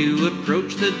 If you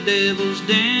approach the devil's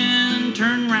den,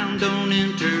 turn round, don't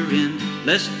enter in,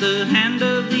 lest the hand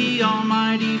of the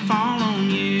Almighty fall on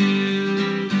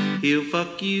you. He'll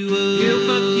fuck you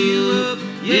up,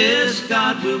 yes,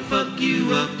 God will fuck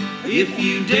you up, if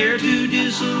you dare to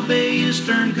disobey his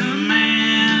stern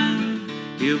command.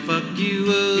 He'll fuck you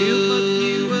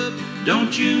up,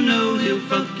 don't you know he'll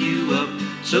fuck you up,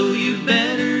 so you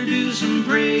better do some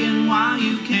praying while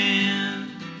you can.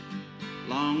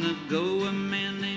 Long ago a man